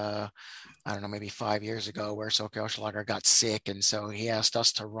day, I don't know, maybe 5 years ago where Soke Oshlager got sick. And so he asked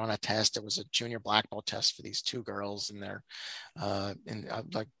us to run a test. It was a junior black belt test for these two girls and they're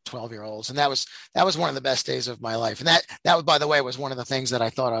like 12-year-olds. And that was one of the best days of my life. And that by the way, was one of the things that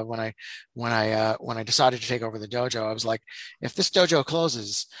I thought of when I decided to take over the dojo. I was like, if this dojo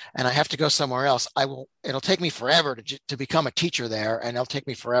closes and I have to go somewhere else, it'll take me forever to become a teacher there. And it'll take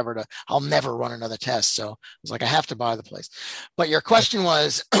me forever I'll never run another test. So I was like, I have to buy the place. But your question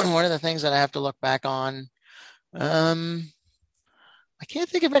was, what are the things that I have to look back on? I can't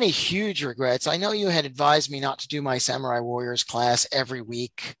think of any huge regrets. I know you had advised me not to do my Samurai Warriors class every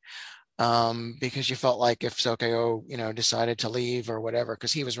week because you felt like if Sokeo, decided to leave or whatever,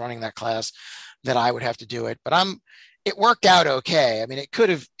 because he was running that class, that I would have to do it. But it worked out okay. I mean, it could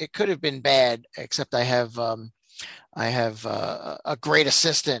have been bad, except I have a great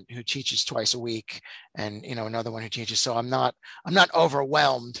assistant who teaches twice a week and, another one who teaches. So I'm not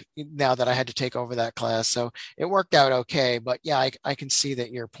overwhelmed now that I had to take over that class. So it worked out okay. But yeah, I can see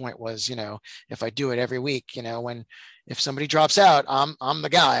that your point was, if I do it every week, if somebody drops out, I'm the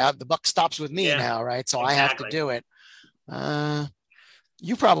guy. The buck stops with me now, right? So exactly. I have to do it.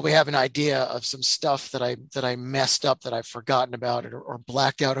 You probably have an idea of some stuff that I messed up that I've forgotten about it or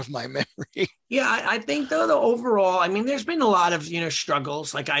blacked out of my memory. Yeah, I think though the overall, I mean, there's been a lot of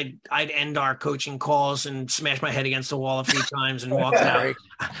struggles. Like I'd end our coaching calls and smash my head against the wall a few times and walk out.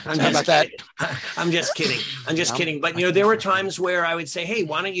 I'm just kidding. But there were times where I would say, hey,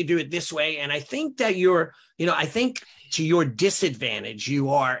 why don't you do it this way? And I think that I think to your disadvantage, you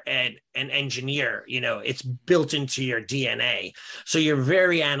are an engineer, it's built into your DNA. So you're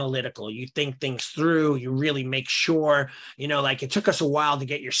very analytical. You think things through, you really make sure, like it took us a while to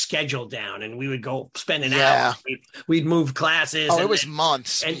get your schedule down and we would go spend an hour. We'd move classes. Oh, it was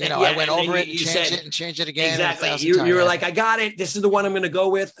months. And I went over it and changed it again. Exactly. You were like, I got it. This is the one I'm going to go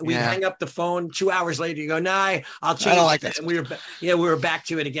with. We hang up the phone 2 hours later. You go, nah, I'll change. I don't like that. And we were back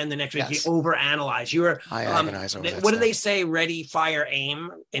to it again the next week. You overanalyze. I agonize over that. What do they say? Ready, fire,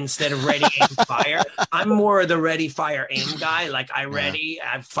 aim instead of ready, aim, fire. I'm more of the ready, fire, aim guy. Like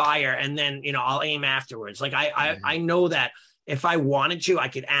I fire, and then I'll aim afterwards. Like I know that if I wanted to, I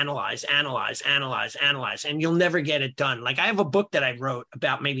could analyze, and you'll never get it done. Like I have a book that I wrote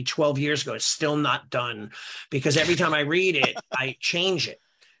about maybe 12 years ago. It's still not done because every time I read it, I change it.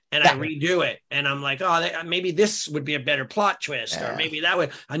 And I redo it, and I'm like, oh, maybe this would be a better plot twist, or maybe that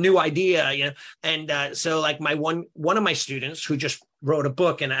would a new idea, And so, like one of my students who just wrote a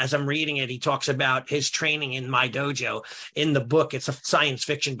book, and as I'm reading it, he talks about his training in my dojo. In the book, it's a science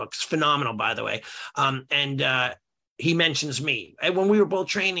fiction book. It's phenomenal, by the way. He mentions me. And when we were both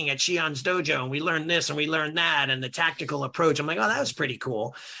training at Shion's dojo, and we learned this and we learned that, and the tactical approach, I'm like, oh, that was pretty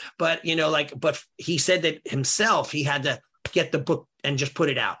cool. But but he said that himself, he had to get the book and just put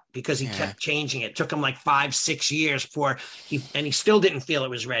it out because he kept changing it. It took him like 5-6 years before he still didn't feel it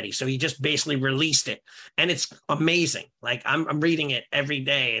was ready. So he just basically released it, and it's amazing. Like I'm reading it every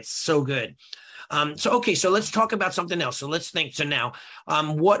day. It's so good. So let's talk about something else. So let's think. So now,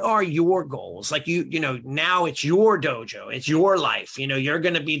 what are your goals? Like now it's your dojo, it's your life. You're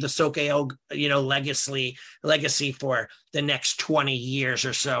going to be the Sokeo, legacy for the next 20 years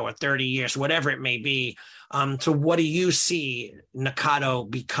or so, or 30 years, whatever it may be. So what do you see Nakado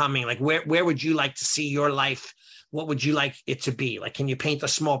becoming? Like, where would you like to see your life? What would you like it to be? Like, can you paint a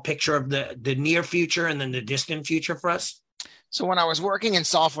small picture of the near future and then the distant future for us? So when I was working in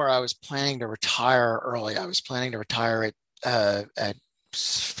software, I was planning to retire early. I was planning to retire at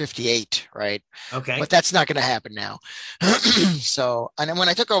 58, right? Okay. But that's not going to happen now. So, and then when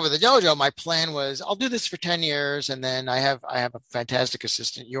I took over the dojo, my plan was I'll do this for 10 years. And then I have a fantastic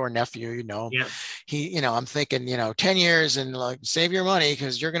assistant, your nephew, Yeah. he, I'm thinking, 10 years and like save your money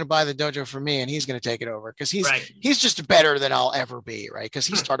because you're going to buy the dojo for me and he's going to take it over because he's just better than I'll ever be, right? Because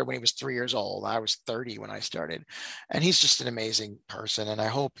he started when he was 3 years old. I was 30 when I started, and he's just an amazing person. And I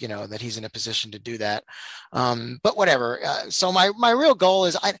hope, that he's in a position to do that. But whatever. So my real goal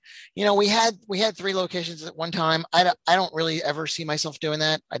is we had 3 locations at one time. I don't really ever see myself doing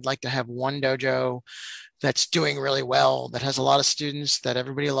that. I'd like to have one dojo that's doing really well, that has a lot of students, that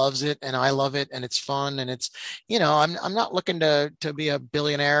everybody loves it and I love it and it's fun and it's, I'm not looking to be a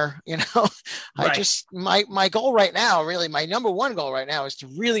billionaire, I just, my goal right now, really my number one goal right now is to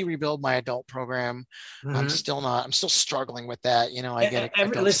really rebuild my adult program. Mm-hmm. I'm still struggling with that. I get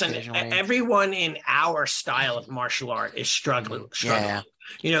everyone in our style of martial art is struggling. Yeah.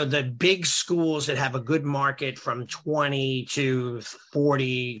 The big schools that have a good market from 20 to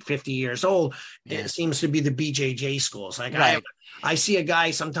 40, 50 years old, it seems to be the BJJ schools. Like I see a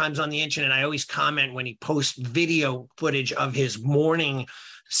guy sometimes on the internet, I always comment when he posts video footage of his morning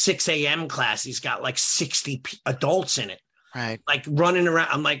 6 a.m. class. He's got like 60 adults in it. Right. Like running around.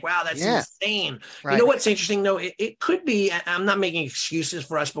 I'm like, wow, that's insane. Right. You know what's interesting though? It could be, I'm not making excuses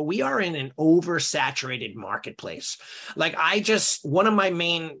for us, but we are in an oversaturated marketplace. Like one of my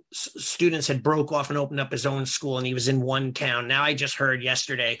main students had broke off and opened up his own school and he was in one town. Now I just heard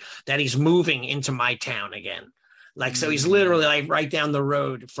yesterday that he's moving into my town again. Like, so he's literally like right down the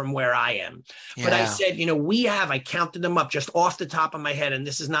road from where I am. Yeah. But I said, I counted them up just off the top of my head. And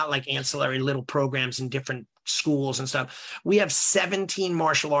this is not like ancillary little programs in different schools and stuff. We have 17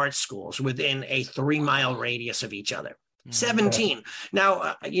 martial arts schools within a 3-mile radius of each other. 17.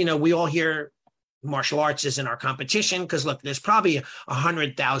 Now, we all hear martial arts is in our competition because look, there's probably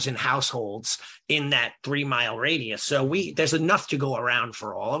 100,000 households in that 3-mile radius. So there's enough to go around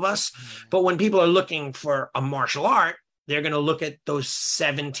for all of us. But when people are looking for a martial art, they're going to look at those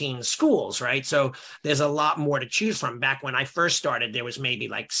 17 schools, right? So there's a lot more to choose from. Back when I first started, there was maybe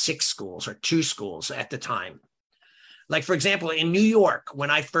like 6 schools or 2 schools at the time. Like, for example, in New York, when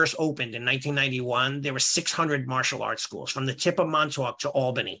I first opened in 1991, there were 600 martial arts schools from the tip of Montauk to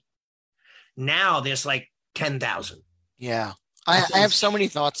Albany. Now there's like 10,000. Yeah. I have so many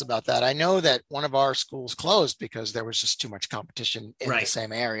thoughts about that. I know that one of our schools closed because there was just too much competition in the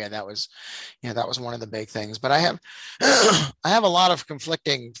same area. That was one of the big things. But I have a lot of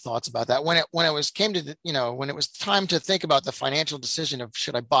conflicting thoughts about that. When it was time to think about the financial decision of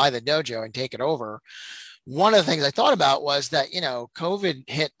should I buy the dojo and take it over, one of the things I thought about was that, COVID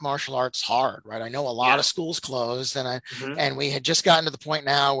hit martial arts hard, right? I know a lot of schools closed and we had just gotten to the point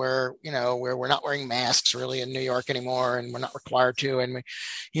now where we're not wearing masks really in New York anymore and we're not required to. And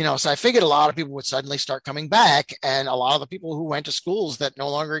so I figured a lot of people would suddenly start coming back and a lot of the people who went to schools that no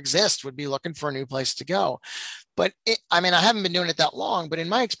longer exist would be looking for a new place to go. But I haven't been doing it that long, but in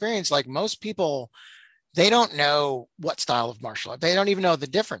my experience, like most people, they don't know what style of martial art. They don't even know the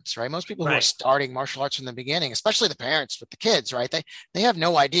difference, right? Most people who are starting martial arts from the beginning, especially the parents with the kids, right? They have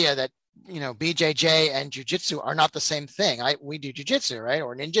no idea that, BJJ and jiu-jitsu are not the same thing. We do jiu-jitsu, right?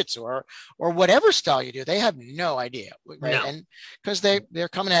 Or ninjutsu or whatever style you do. They have no idea, right? No. And because they're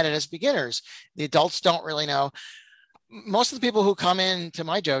coming at it as beginners. The adults don't really know. Most of the people who come into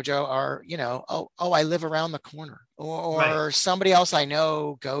my dojo are, I live around the corner or somebody else I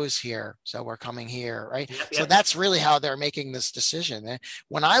know goes here. So we're coming here. Right. Yep. So that's really how they're making this decision.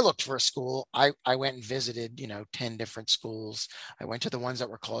 When I looked for a school, I went and visited, 10 different schools. I went to the ones that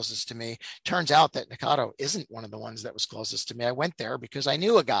were closest to me. Turns out that Nikado isn't one of the ones that was closest to me. I went there because I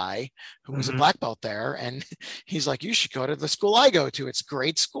knew a guy who was a black belt there. And he's like, you should go to the school I go to. It's a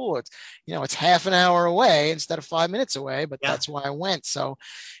great school. It's, it's half an hour away instead of 5 minutes away, but that's why I went. So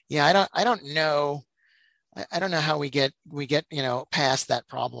I don't know. I don't know how we get, past that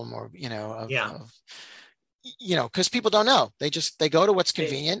problem or, because people don't know. They go to what's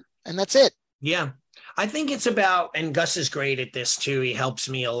convenient and that's it. Yeah. I think it's about, and Gus is great at this too. He helps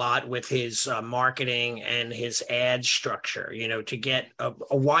me a lot with his marketing and his ad structure, to get a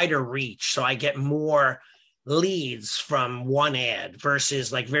wider reach. So I get more leads from one ad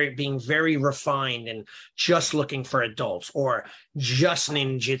versus like being very refined and just looking for adults or just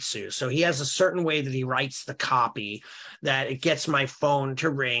ninjutsu. So he has a certain way that he writes the copy that it gets my phone to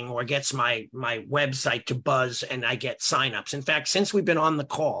ring or gets my website to buzz and I get signups. In fact, since we've been on the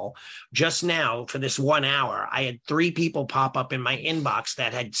call just now for this 1 hour, I had 3 people pop up in my inbox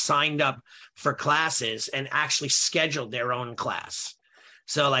that had signed up for classes and actually scheduled their own class.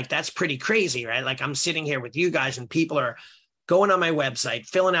 So like, that's pretty crazy, right? Like I'm sitting here with you guys and people are going on my website,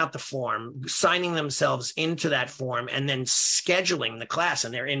 filling out the form, signing themselves into that form, and then scheduling the class.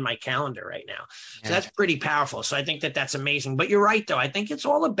 And they're in my calendar right now. So that's pretty powerful. So I think that that's amazing. But you're right, though. I think it's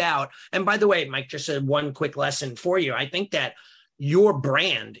all about, and by the way, Mike, just one quick lesson for you. I think that your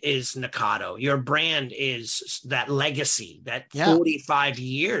brand is Nikado. Your brand is that legacy, that 45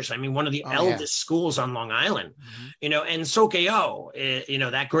 years. I mean, one of the eldest schools on Long Island, you know, and Sokeo, you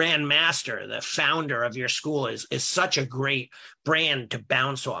know, that grand master, the founder of your school is such a great brand to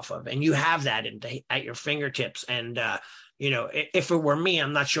bounce off of. And you have that at your fingertips. And, you know, if it were me,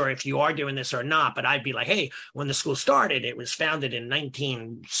 I'm not sure if you are doing this or not, but I'd be like, hey, when the school started, it was founded in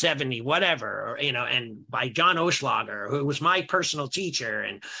 1970, whatever, or, you know, and by John Oschlager, who was my personal teacher.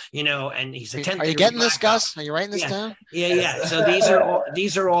 And, you know, and he's a 10th. Are you getting this, Gus? Are you writing this down? Yeah. So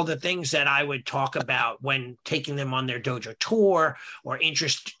these are all the things that I would talk about when taking them on their dojo tour or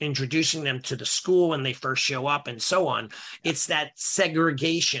introducing them to the school when they first show up and so on. It's that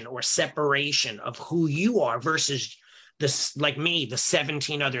segregation or separation of who you are versus this, like me, the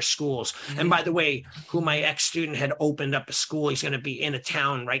 17 other schools. And by the way, who my ex-student had opened up a school. He's going to be in a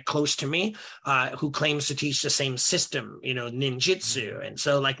town right close to me, who claims to teach the same system, you know, ninjutsu. And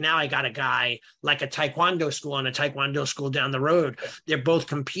so like now I got a guy like a Taekwondo school and a Taekwondo school down the road. They're both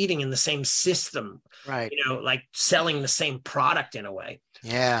competing in the same system, right? You know, like selling the same product in a way.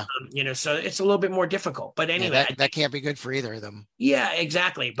 Yeah. You know, so it's a little bit more difficult, but anyway, that can't be good for either of them. Yeah,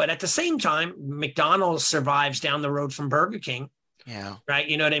 exactly. But at the same time, McDonald's survives down the road from Burger King. Yeah. Right.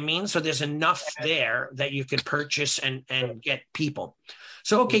 You know what I mean? So there's enough there that you could purchase and get people.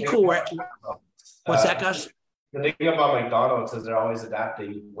 So, okay, cool. What's that, Gus? The thing about McDonald's is they're always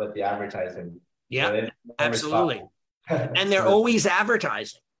adapting with the advertising. Yeah, absolutely. And they're always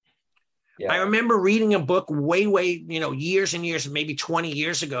advertising. Yeah. I remember reading a book way, you know, years and years, maybe 20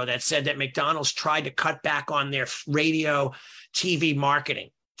 years ago, that said that McDonald's tried to cut back on their radio, TV marketing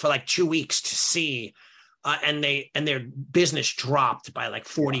for like 2 weeks to see, and their business dropped by like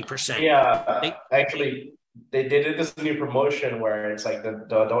 40%. Yeah, actually, they did this new promotion where it's like the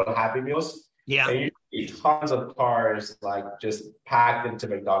adult Happy Meals. Yeah, and you see tons of cars like just packed into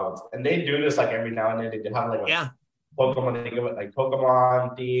McDonald's, and they do this like every now and then. They have like Pokemon, they give it like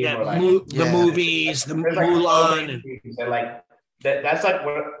Pokemon theme, or like the movies, the Mulan, and like that's like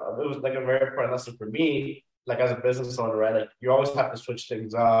what it was like a very important lesson for me, like as a business owner, right? Like you always have to switch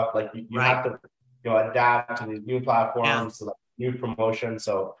things up, like you have to, you know, adapt to these new platforms, to like new promotions.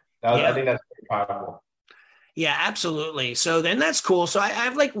 So I think that's very powerful. Yeah, absolutely. So then that's cool. So I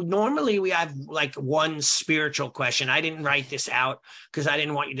have like, normally we have like one spiritual question. I didn't write this out because I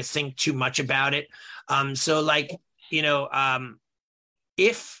didn't want you to think too much about it. So like, you know,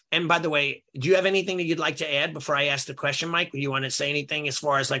 and by the way, do you have anything that you'd like to add before I ask the question, Mike? Do you want to say anything as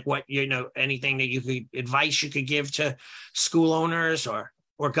far as like what, you know, anything that advice you could give to school owners or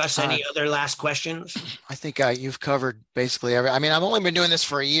Gus, any other last questions? I think you've covered basically I mean, I've only been doing this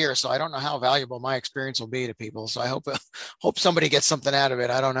for a year, so I don't know how valuable my experience will be to people. So I hope somebody gets something out of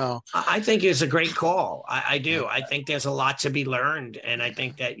it. I don't know. I think it's a great call. I do. I think there's a lot to be learned, and I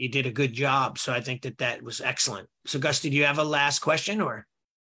think that you did a good job. So I think that was excellent. So Gus, did you have a last question or?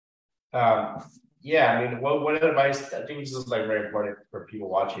 Yeah, I mean, what advice? I think this is like very important for people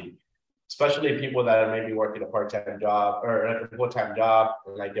watching, especially people that are maybe working a part-time job or a full-time job,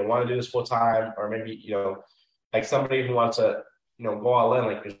 and like they want to do this full-time, or maybe, you know, like somebody who wants to, you know, go all in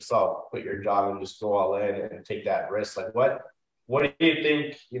like yourself, quit your job and just go all in and take that risk. Like what do you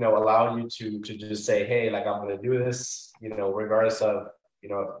think, you know, allow you to just say, hey, like I'm going to do this, you know, regardless of, you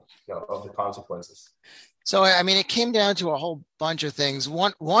know, of the consequences? So, I mean, it came down to a whole bunch of things.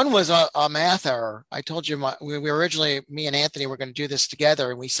 One was a math error. I told you we originally, me and Anthony were going to do this together,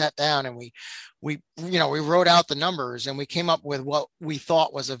 and we sat down and we wrote out the numbers, and we came up with what we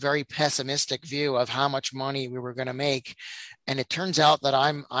thought was a very pessimistic view of how much money we were going to make. And it turns out that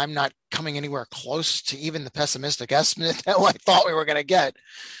I'm not coming anywhere close to even the pessimistic estimate that I thought we were going to get.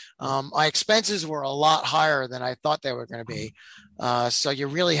 My expenses were a lot higher than I thought they were going to be. So you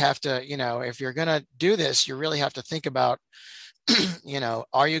really have to, you know, if you're going to do this, you really have to think about, you know,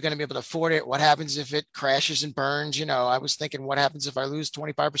 are you going to be able to afford it? What happens if it crashes and burns? You know, I was thinking, what happens if I lose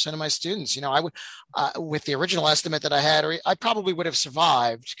 25% of my students? You know, I would, with the original estimate that I had, I probably would have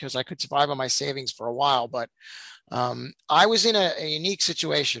survived because I could survive on my savings for a while, but I was in a unique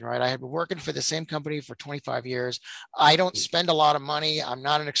situation, right? I had been working for the same company for 25 years. I don't spend a lot of money. I'm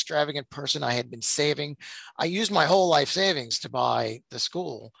not an extravagant person. I had been saving. I used my whole life savings to buy the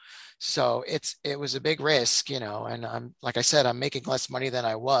school. So it was a big risk, you know, and like I said, I'm making less money than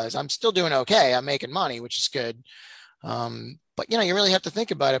I was. I'm still doing okay. I'm making money, which is good. But, you know, you really have to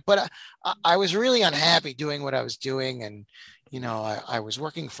think about it. But I was really unhappy doing what I was doing. And, you know, I was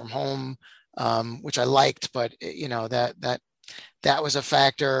working from home, which I liked, but, you know, that was a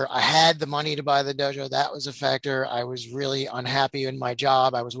factor. I had the money to buy the dojo. That was a factor. I was really unhappy in my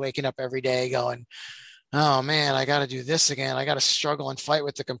job. I was waking up every day going, oh man, I got to do this again. I got to struggle and fight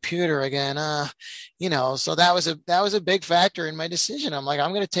with the computer again. You know, so that was a big factor in my decision. I'm like,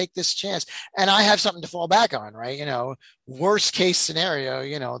 I'm going to take this chance, and I have something to fall back on, right? You know, worst case scenario,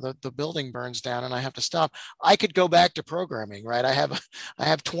 you know, the building burns down and I have to stop. I could go back to programming, right? I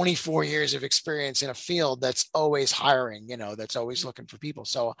have 24 years of experience in a field that's always hiring, you know, that's always looking for people.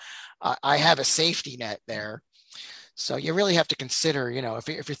 So I have a safety net there. So you really have to consider, you know, if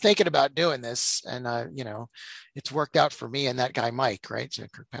you're thinking about doing this, and you know, it's worked out for me and that guy Mike, right? So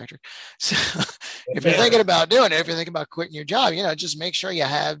Kirkpatrick. So if you're thinking about doing it, if you're thinking about quitting your job, you know, just make sure you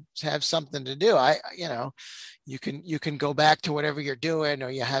have something to do. You know, you can go back to whatever you're doing,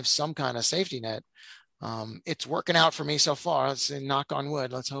 or you have some kind of safety net. It's working out for me so far. Let's knock on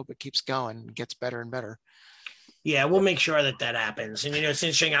wood. Let's hope it keeps going and gets better and better. Yeah, we'll make sure that happens. And, you know, it's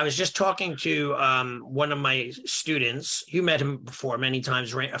interesting. I was just talking to one of my students. You met him before many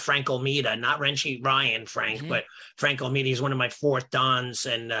times, Frank Almeida, not Renshi Ryan, Frank, but Frank Almeida. He's one of my fourth Dons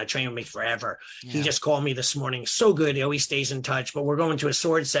and trained with me forever. Yeah. He just called me this morning. So good. He always stays in touch. But we're going to a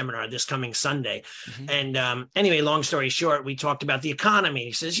sword seminar this coming Sunday. And anyway, long story short, we talked about the economy.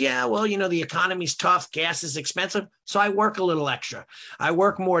 He says, yeah, well, you know, the economy's tough. Gas is expensive. So I work a little extra. I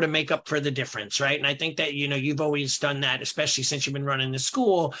work more to make up for the difference, right? And I think that, you know, you've always done that, especially since you've been running the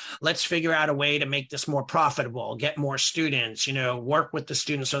school. Let's figure out a way to make this more profitable, get more students, you know, work with the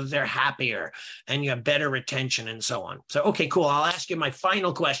students so that they're happier and you have better retention and so on. So, okay, cool. I'll ask you my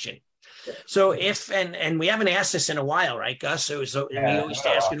final question. So if, and we haven't asked this in a while, right, Gus? So we always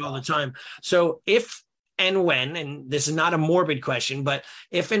ask it all the time. So if and when, and this is not a morbid question, but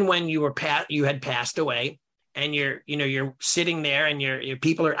if and when you had passed away, and you're sitting there and your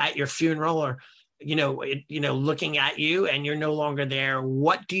people are at your funeral, or, looking at you, and you're no longer there,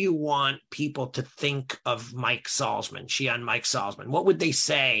 what do you want people to think of Mike Salzman, Shihan Mike Salzman? What would they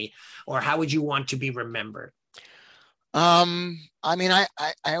say, or how would you want to be remembered? I mean, I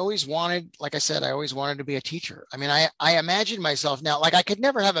always wanted, like I said, I always wanted to be a teacher. I mean, I imagine myself now, like I could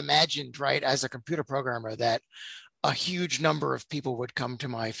never have imagined, right, as a computer programmer, that a huge number of people would come to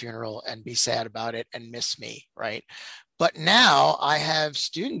my funeral and be sad about it and miss me, right? But now I have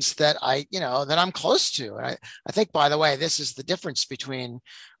students that that I'm close to. And I think, by the way, this is the difference between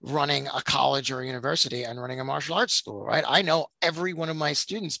running a college or a university and running a martial arts school, right? I know every one of my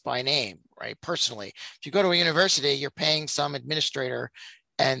students by name, right, personally. If you go to a university, you're paying some administrator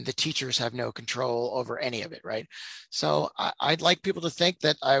and the teachers have no control over any of it, right? So I'd like people to think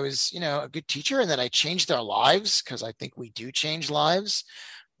that I was, a good teacher and that I changed their lives, because I think we do change lives,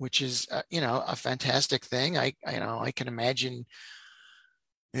 which is, a fantastic thing. I can imagine,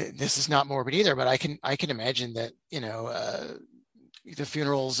 this is not morbid either, but I can imagine that, the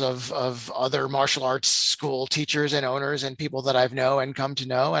funerals of other martial arts school teachers and owners and people that I've known and come to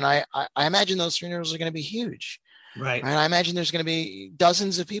know. And I imagine those funerals are going to be huge. Right. And I imagine there's going to be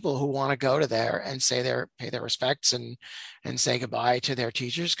dozens of people who want to go to there and pay their respects and say goodbye to their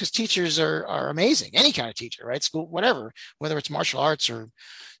teachers, because teachers are amazing. Any kind of teacher, right? School, whatever, whether it's martial arts or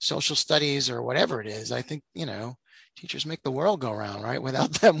social studies or whatever it is. I think, teachers make the world go round, right?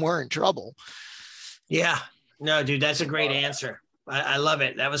 Without them, we're in trouble. Yeah. No, dude, that's a great answer. I love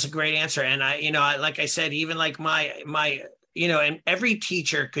it. That was a great answer. And like I said, even like my and every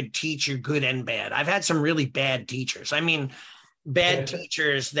teacher could teach you good and bad. I've had some really bad teachers. I mean, bad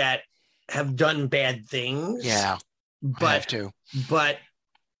teachers that have done bad things. Yeah, but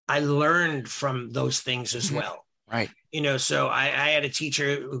I learned from those things as well. Right. So I had a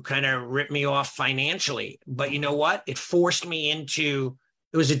teacher who kind of ripped me off financially, but you know what? It forced me into,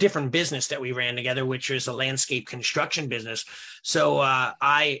 it was a different business that we ran together, which was a landscape construction business. So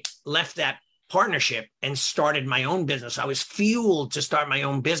I left that partnership and started my own business. I was fueled to start my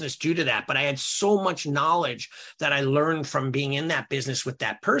own business due to that, but I had so much knowledge that I learned from being in that business with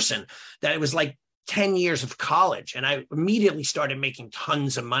that person that it was like 10 years of college. And I immediately started making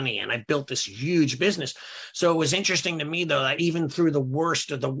tons of money and I built this huge business. So it was interesting to me, though, that even through the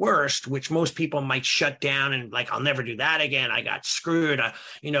worst of the worst, which most people might shut down and like, I'll never do that again, I got screwed.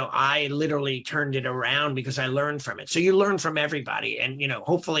 I literally turned it around because I learned from it. So you learn from everybody. And,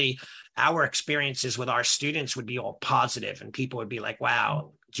 hopefully our experiences with our students would be all positive and people would be like,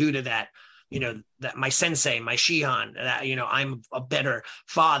 wow, due to that, that my sensei, my Shihan, that, I'm a better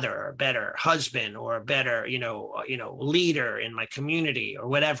father, or a better husband, or a better, leader in my community or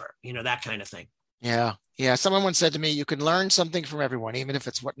whatever, that kind of thing. Yeah. Yeah. Someone once said to me, you can learn something from everyone, even if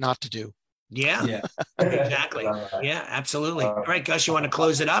it's what not to do. Yeah, exactly. Yeah, absolutely. All right, Gus, you want to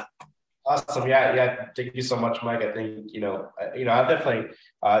close it up? Awesome. Yeah. Thank you so much, Mike. I think, I definitely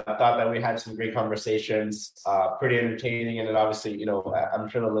thought that we had some great conversations, pretty entertaining. And then obviously, I'm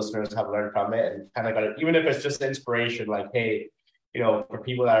sure the listeners have learned from it and kind of got it, even if it's just inspiration, like, hey, for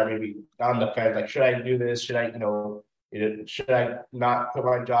people that are maybe on the fence, like, should I do this? Should I, should I not quit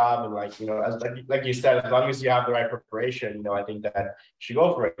my job? And as like you said, as long as you have the right preparation, I think that you should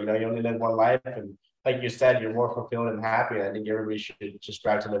go for it. You only live one life, and like you said, you're more fulfilled and happy. I think everybody should just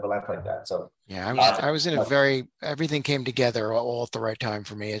strive to live a life like that. So yeah, I was in everything came together all at the right time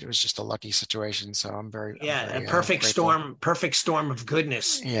for me. It was just a lucky situation. So I'm very a perfect storm of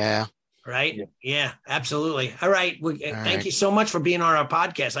goodness. Yeah. Right. Yeah, absolutely. All right. Thank you so much for being on our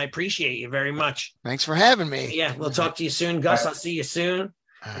podcast. I appreciate you very much. Thanks for having me. Yeah. We'll talk to you soon, Gus. I'll see you soon.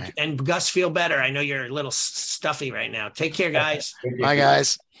 Right. And Gus, feel better. I know you're a little stuffy right now. Take care, guys. Bye,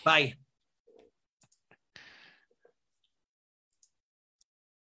 guys. Bye.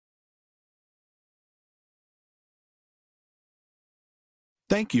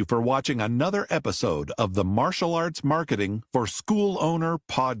 Thank you for watching another episode of the Martial Arts Marketing for School Owner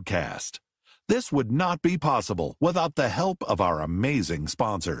podcast. This would not be possible without the help of our amazing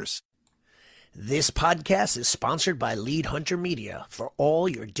sponsors. This podcast is sponsored by Lead Hunter Media for all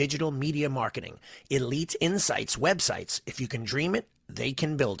your digital media marketing. Elite Insights websites. If you can dream it, they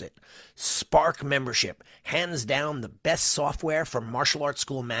can build it. Spark Membership, hands down the best software for martial arts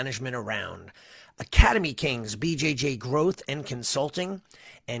school management around. Academy Kings, BJJ Growth and Consulting,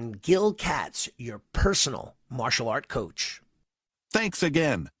 and Gil Katz, your personal martial art coach. Thanks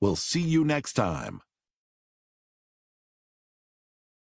again. We'll see you next time.